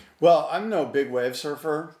that. Well, I'm no big wave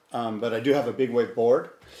surfer, but I do have a big wave board,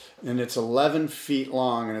 and it's 11 feet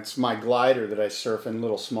long, and it's my glider that I surf in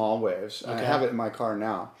little small waves. Okay. I have it in my car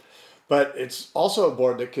now. But it's also a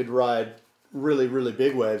board that could ride really, really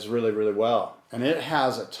big waves really, really well. And it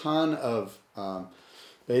has a ton of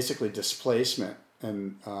basically displacement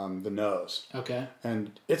in the nose. Okay.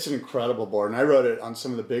 And it's an incredible board. And I rode it on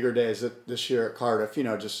some of the bigger days this year at Cardiff,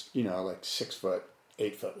 like 6 foot,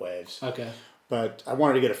 8 foot waves. Okay. But I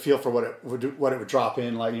wanted to get a feel for what it would drop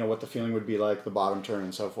in, like, what the feeling would be like, the bottom turn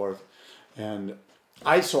and so forth. And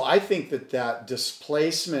I think that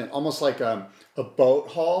displacement, almost like a boat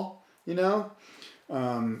hull,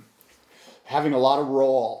 having a lot of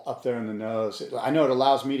roll up there in the nose. I know it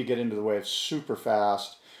allows me to get into the wave super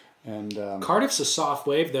fast. And Cardiff's a soft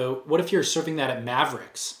wave, though. What if you're surfing that at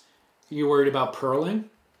Mavericks? Are you worried about purling?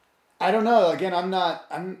 I don't know. Again, I'm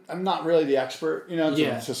not really the expert,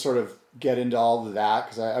 to sort of get into all of that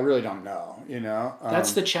because I really don't know,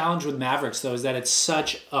 That's the challenge with Mavericks, though, is that it's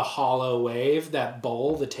such a hollow wave, that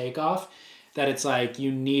bowl, the takeoff, that it's like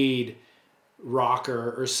you need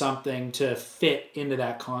rocker or something to fit into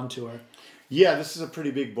that contour. Yeah, this is a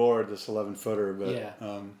pretty big board, this 11-footer,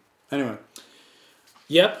 but anyway.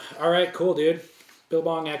 Yep. All right, cool, dude.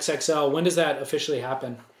 Billabong XXL. When does that officially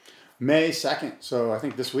happen? May 2nd. So I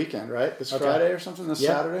think this weekend, right? This Friday or something? This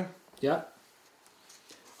Saturday? Yeah.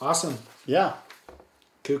 Awesome. Yeah.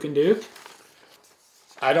 Kook and Duke?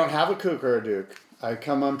 I don't have a Kook or a Duke. I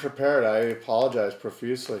come unprepared. I apologize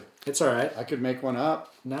profusely. It's all right. I could make one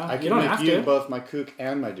up. No, I could you don't make have you to. both my Kook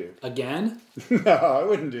and my Duke. Again? No, I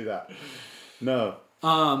wouldn't do that. No.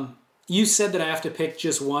 You said that I have to pick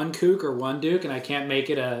just one Kook or one Duke, and I can't make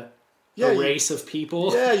it a a race of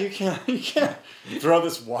people. Yeah, you can't throw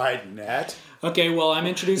this wide net. Okay, well, I'm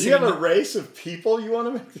introducing... You have a race of people you want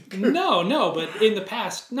to make? No, but in the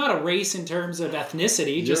past, not a race in terms of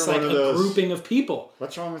ethnicity, just like a grouping of people.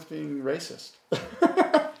 What's wrong with being racist?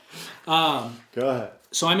 Go ahead.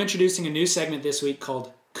 So I'm introducing a new segment this week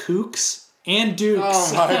called Kooks and Dukes.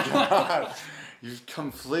 Oh my God. You've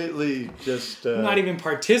completely just... I'm not even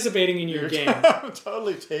participating in your game. I'm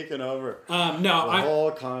totally taken over. The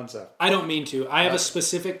whole concept. I don't mean to. I have a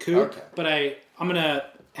specific kook, but I'm going to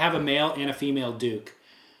have a male and a female duke.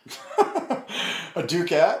 A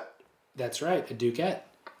dukette? That's right, a dukette.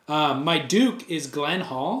 My duke is Glenn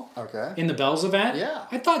Hall. Okay. In the Bells event. Yeah.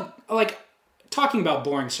 I thought, talking about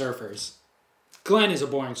boring surfers, Glenn is a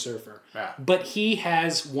boring surfer. Yeah. But he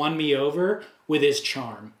has won me over with his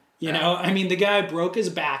charm. You know, I mean, the guy broke his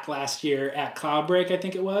back last year at Cloudbreak, I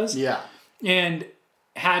think it was. Yeah. And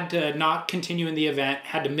had to not continue in the event,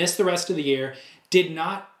 had to miss the rest of the year, did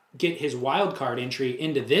not get his wild card entry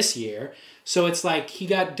into this year. So it's like he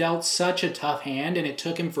got dealt such a tough hand, and it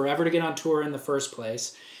took him forever to get on tour in the first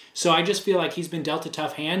place. So I just feel like he's been dealt a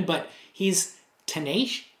tough hand, but he's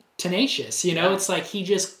tenacious. You know, it's like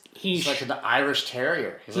he's like an Irish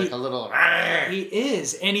Terrier. He's like a little... He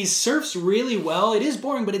is. And he surfs really well. It is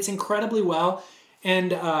boring, but it's incredibly well.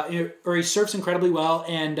 And he surfs incredibly well.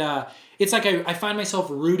 And it's like I find myself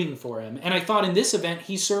rooting for him. And I thought in this event,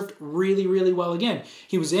 he surfed really, really well again.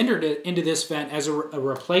 He was entered into this event as a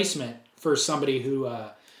replacement for somebody who...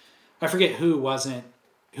 I forget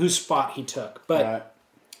whose spot he took. But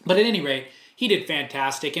at any rate, he did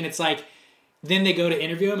fantastic. And it's like... Then they go to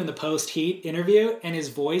interview him in the post-heat interview, and his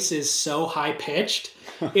voice is so high-pitched.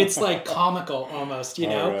 It's like comical almost, you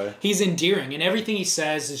know? Right. He's endearing, and everything he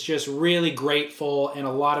says is just really grateful and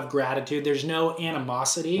a lot of gratitude. There's no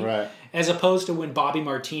animosity. Right. As opposed to when Bobby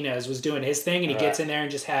Martinez was doing his thing, and he gets in there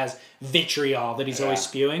and just has vitriol that he's always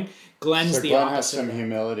spewing. Glenn's the Glenn opposite. has some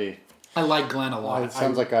humility. I like Glenn a lot. It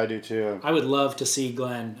sounds like I do too. I would love to see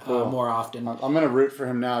Glenn more often. I'm going to root for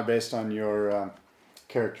him now based on your...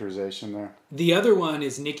 characterization there. The other one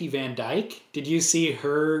is Nikki Van Dyke. Did you see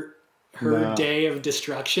her day of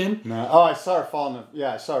destruction? No. Oh, I saw her fall.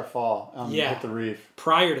 I saw her fall. Hit the reef.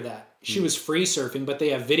 Prior to that, she was free surfing, but they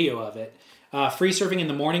have video of it. Free surfing in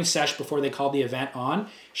the morning sesh before they called the event on.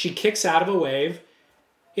 She kicks out of a wave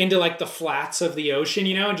into like the flats of the ocean,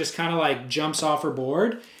 you know, and just kind of like jumps off her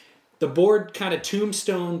board. The board kind of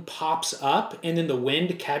tombstone pops up, and then the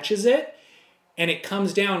wind catches it. And it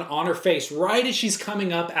comes down on her face right as she's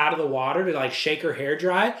coming up out of the water to like shake her hair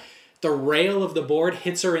dry. The rail of the board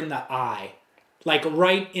hits her in the eye. Like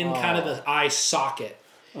right in kind of the eye socket.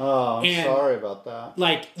 Oh, I'm sorry about that.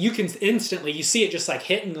 Like you can instantly, you see it just like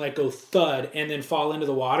hit and like go thud and then fall into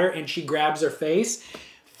the water. And she grabs her face,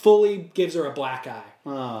 fully gives her a black eye.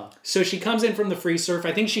 Oh. So she comes in from the free surf.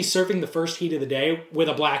 I think she's surfing the first heat of the day with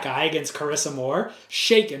a black eye against Carissa Moore.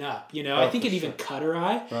 Shaken up, you know. I think it even cut her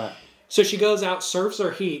eye. Right. So she goes out, surfs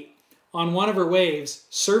her heat on one of her waves,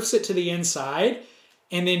 surfs it to the inside,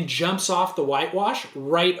 and then jumps off the whitewash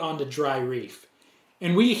right onto dry reef.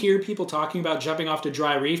 And we hear people talking about jumping off to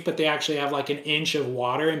dry reef, but they actually have like an inch of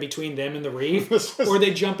water in between them and the reef, or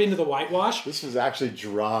they jump into the whitewash. This was actually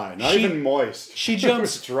dry, not even moist. She jumps it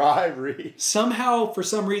was dry reef. Somehow, for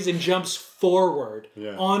some reason, jumps forward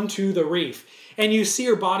onto the reef. And you see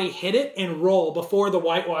her body hit it and roll before the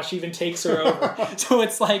whitewash even takes her over. So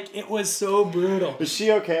it's like, it was so brutal. Is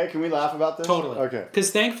she okay? Can we laugh about this? Totally. Okay.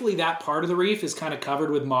 Because thankfully that part of the reef is kind of covered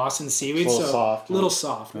with moss and seaweed. It's a little soft. A little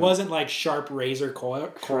soft. Yeah. Wasn't like sharp razor coral.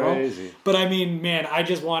 Crazy. But I mean, man, I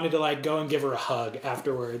just wanted to like go and give her a hug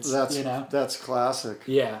afterwards. That's classic.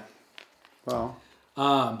 Yeah. Well.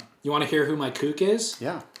 You want to hear who my kook is?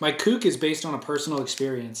 Yeah. My kook is based on a personal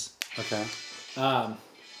experience. Okay.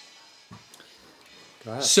 Go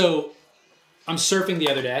ahead. So, I'm surfing the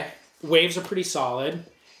other day. Waves are pretty solid.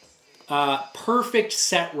 Perfect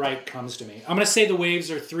set right comes to me. I'm going to say the waves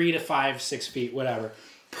are 3 to 5, 6 feet, whatever.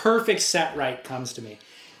 Perfect set right comes to me.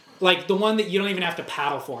 Like the one that you don't even have to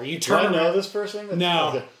paddle for. You turn around. Do I know this person?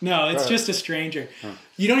 No, it's just a stranger. Huh.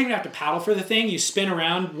 You don't even have to paddle for the thing. You spin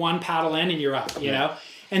around, one paddle in, and you're up, you know?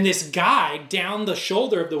 And this guy down the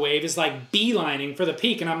shoulder of the wave is like beelining for the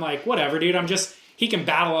peak. And I'm like, whatever, dude. He can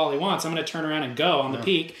battle all he wants. I'm going to turn around and go on the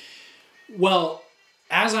peak. Well,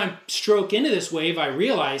 as I stroke into this wave, I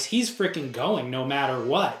realize he's freaking going no matter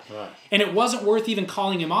what. Right. And it wasn't worth even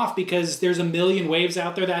calling him off because there's a million waves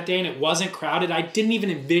out there that day and it wasn't crowded. I didn't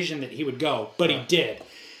even envision that he would go, but he did.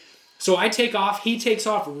 So I take off. He takes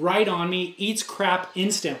off right on me, eats crap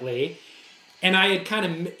instantly. And I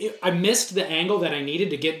had I missed the angle that I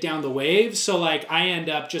needed to get down the wave. So like I end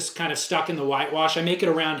up just kind of stuck in the whitewash. I make it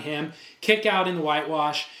around him, kick out in the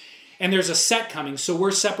whitewash, and there's a set coming. So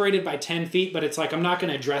we're separated by 10 feet, but it's like, I'm not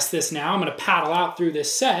going to address this now. I'm going to paddle out through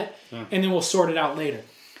this set, and then we'll sort it out later.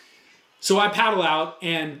 So I paddle out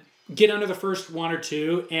and get under the first one or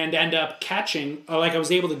two and end up catching, like I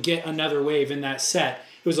was able to get another wave in that set.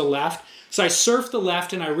 It was a left. So I surf the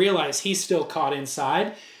left and I realize he's still caught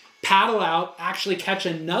inside. Paddle out, actually catch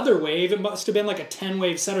another wave. It must have been like a 10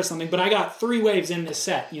 wave set or something, but I got 3 waves in this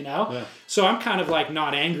set, you know? Yeah. So I'm kind of like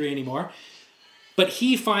not angry anymore. But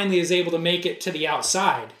he finally is able to make it to the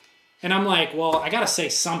outside. And I'm like, well, I got to say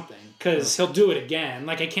something because he'll do it again.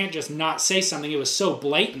 Like I can't just not say something. It was so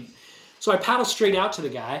blatant. So I paddle straight out to the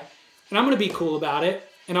guy and I'm going to be cool about it.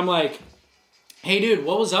 And I'm like, hey dude,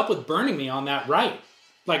 what was up with burning me on that right?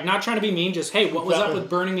 Like not trying to be mean, just, hey, what was up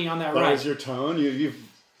with burning me on that right? That was your tone?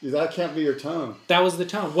 That can't be your tone. That was the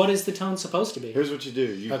tone. What is the tone supposed to be? Here's what you do.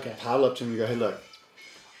 You paddle up to him and go, hey, look,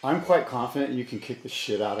 I'm quite confident you can kick the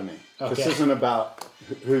shit out of me. Okay. This isn't about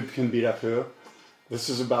who can beat up who. This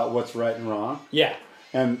is about what's right and wrong. Yeah.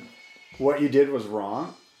 And what you did was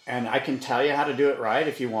wrong. And I can tell you how to do it right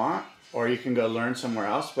if you want. Or you can go learn somewhere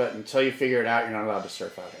else. But until you figure it out, you're not allowed to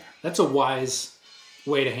surf out here. That's a wise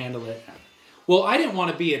way to handle it. Well, I didn't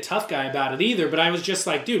want to be a tough guy about it either. But I was just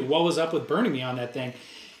like, dude, what was up with burning me on that thing?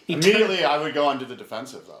 Immediately, I would go onto the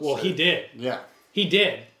defensive, though. Well, he did. Yeah. He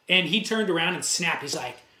did. And he turned around and snapped. He's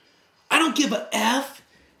like, I don't give a F.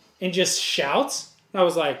 And just shouts. And I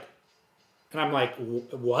was like, and I'm like,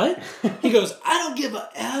 what? He goes, I don't give a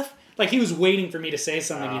F. Like he was waiting for me to say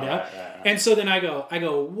something, you know? Right. And so then I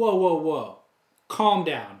go, whoa. Calm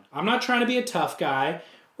down. I'm not trying to be a tough guy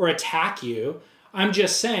or attack you. I'm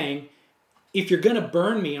just saying, if you're going to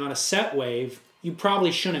burn me on a set wave, you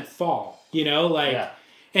probably shouldn't fall, you know? Like... Yeah.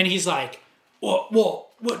 And he's like, what?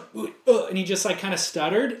 And he just like kind of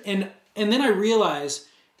stuttered. And then I realized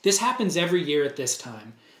this happens every year at this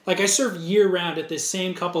time. Like I surf year round at this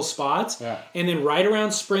same couple spots. Yeah. And then right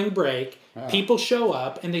around spring break, people show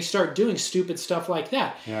up and they start doing stupid stuff like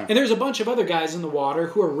that. Yeah. And there's a bunch of other guys in the water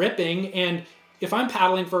who are ripping. And if I'm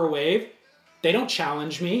paddling for a wave, they don't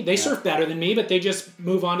challenge me. They surf better than me, but they just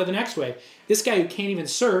move on to the next wave. This guy who can't even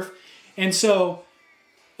surf. And so...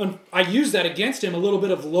 I used that against him. A little bit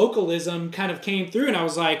of localism kind of came through, and I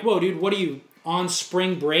was like, whoa, dude, what are you, on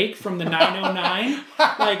spring break from the 909?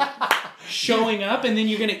 Like, showing up, and then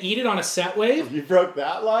you're going to eat it on a set wave? You broke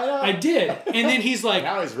that line up? I did. And then he's like...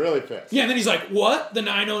 Now he's really pissed. Yeah, and then he's like, what? The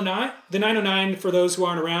 909? The 909, for those who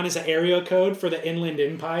aren't around, is an area code for the Inland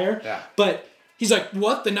Empire. Yeah. But he's like,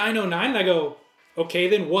 what? The 909? And I go, okay,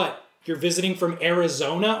 then what? You're visiting from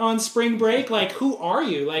Arizona on spring break? Like, who are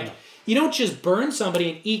you? Like... Yeah. You don't just burn somebody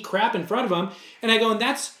and eat crap in front of them. And I go, and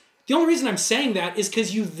that's the only reason I'm saying that is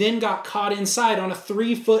because you then got caught inside on a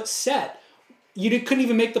 3-foot set. You couldn't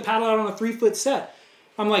even make the paddle out on a 3-foot set.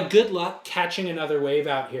 I'm like, good luck catching another wave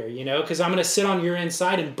out here, you know, because I'm going to sit on your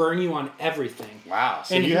inside and burn you on everything. Wow.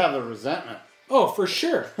 So and you have the resentment. Oh, for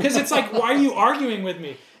sure. Because it's like, why are you arguing with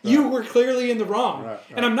me? You were clearly in the wrong. Right.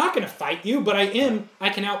 And I'm not going to fight you, but I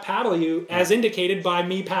can out paddle you as indicated by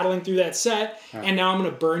me paddling through that set. And now I'm going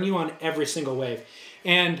to burn you on every single wave.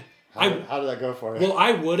 And how did that go for you? Well,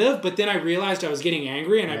 I would have, but then I realized I was getting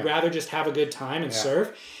angry and I'd rather just have a good time and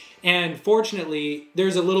surf. And fortunately,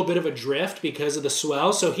 there's a little bit of a drift because of the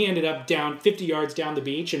swell. So he ended up down 50 yards down the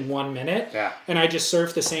beach in 1 minute. Yeah. And I just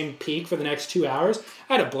surfed the same peak for the next 2 hours.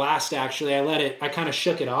 I had a blast, actually. I kind of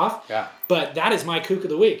shook it off. Yeah. But that is my kook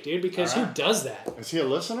of the week, dude, because who does that? Is he a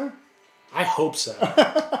listener? I hope so.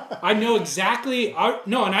 I know exactly.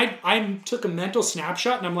 I took a mental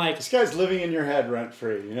snapshot and I'm like... This guy's living in your head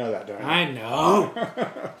rent-free. You know that, don't you? I know.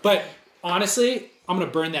 But honestly... I'm going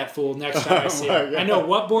to burn that fool next time I see him. I know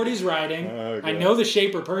what board he's riding. I know the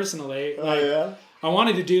shaper personally. I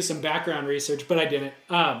wanted to do some background research, but I didn't.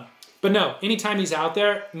 But no, anytime he's out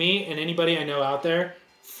there, me and anybody I know out there,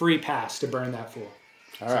 free pass to burn that fool.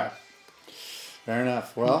 All right. Fair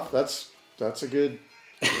enough. Well, that's a good...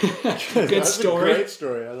 Good story. A great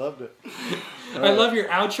story. I loved it. I love your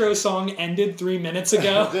outro song ended 3 minutes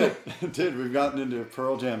ago. It did. We've gotten into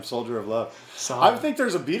Pearl Jam, Soldier of Love. Solid. I think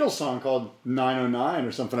there's a Beatles song called 909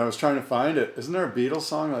 or something. I was trying to find it. Isn't there a Beatles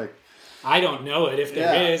song like... I don't know it if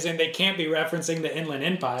there is, and they can't be referencing the Inland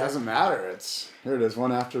Empire. Doesn't matter. Here it is,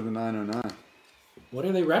 one after the 909. What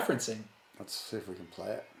are they referencing? Let's see if we can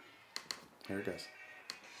play it. Here it goes.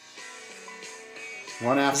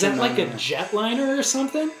 One after. Is that like a jetliner or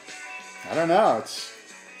something? I don't know.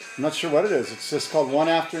 I'm not sure what it is. It's just called One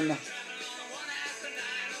After.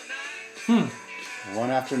 One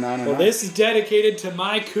after 9 Well, this is dedicated to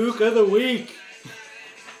my kook of the week.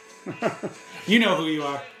 You know who you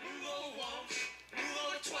are.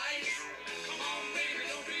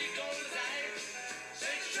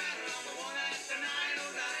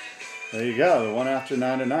 There you go, the one after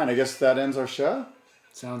 9 to 9. I guess that ends our show.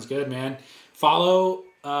 Sounds good, man. Follow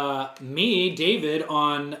me, David,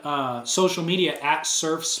 on social media at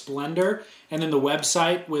Surf Splendor, and then the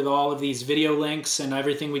website with all of these video links and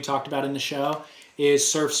everything we talked about in the show is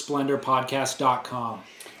surfsplendorpodcast.com.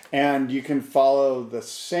 And you can follow the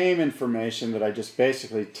same information that I just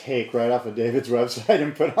basically take right off of David's website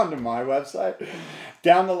and put onto my website.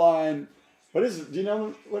 Down the line, what is it? Do you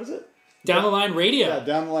know, what is it? Down the Line Radio. Yeah,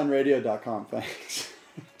 downthelineradio.com. Thanks.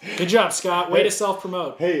 Good job, Scott. Way to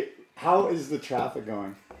self-promote. Hey, how is the traffic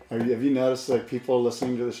going? Have you noticed like people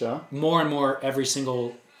listening to the show? More and more every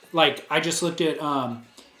single... Like, I just looked at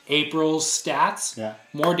April's stats. Yeah.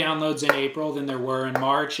 More downloads in April than there were in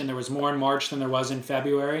March, and there was more in March than there was in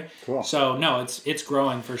February. Cool. So, no, it's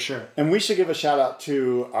growing for sure. And we should give a shout out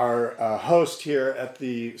to our host here at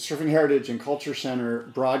the Surfing Heritage and Culture Center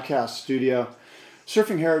broadcast studio.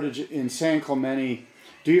 Surfing Heritage in San Clemente.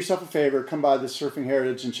 Do yourself a favor, come by the Surfing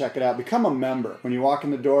Heritage and check it out. Become a member. When you walk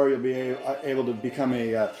in the door, you'll be able to become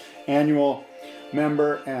a annual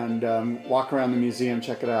member and walk around the museum,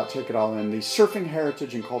 check it out, take it all in. The Surfing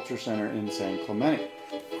Heritage and Culture Center in San Clemente.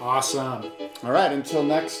 Awesome. All right, until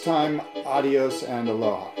next time, adios and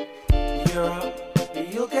aloha. Europe,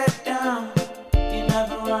 you'll get down. You're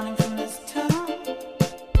never running from this town.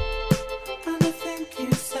 And I think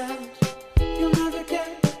you said you'll never get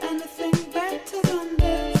anything better than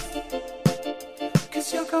this.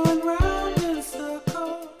 'Cause you're going round in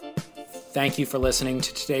circles. Thank you for listening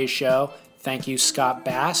to today's show. Thank you, Scott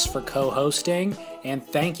Bass, for co-hosting. And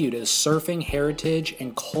thank you to Surfing Heritage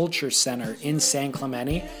and Culture Center in San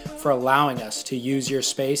Clemente for allowing us to use your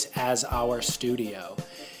space as our studio.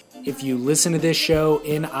 If you listen to this show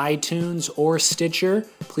in iTunes or Stitcher,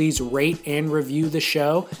 please rate and review the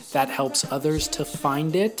show. That helps others to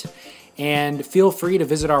find it. And feel free to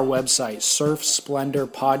visit our website,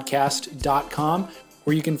 surfsplendorpodcast.com,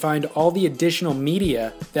 where you can find all the additional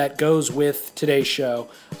media that goes with today's show.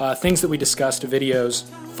 Things that we discussed, videos,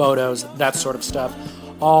 photos, that sort of stuff,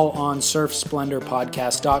 all on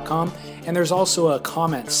surfsplendorpodcast.com. And there's also a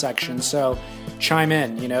comment section, so chime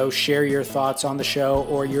in, share your thoughts on the show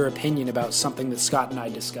or your opinion about something that Scott and I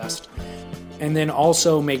discussed. And then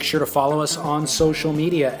also make sure to follow us on social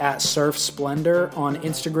media at Surf Splendor on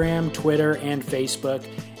Instagram, Twitter, and Facebook.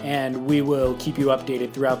 And we will keep you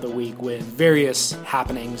updated throughout the week with various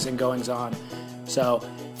happenings and goings on. So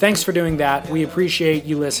thanks for doing that. We appreciate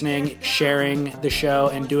you listening, sharing the show,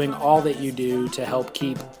 and doing all that you do to help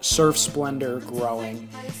keep Surf Splendor growing.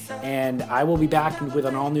 And I will be back with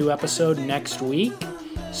an all-new episode next week.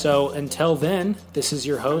 So until then, this is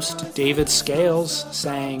your host, David Scales,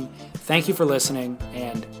 saying thank you for listening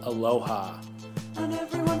and aloha. And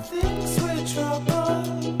everyone thinks we're trouble.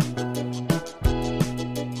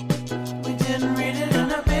 We didn't read it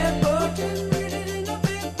in a big book.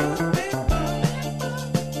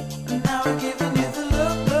 And now we give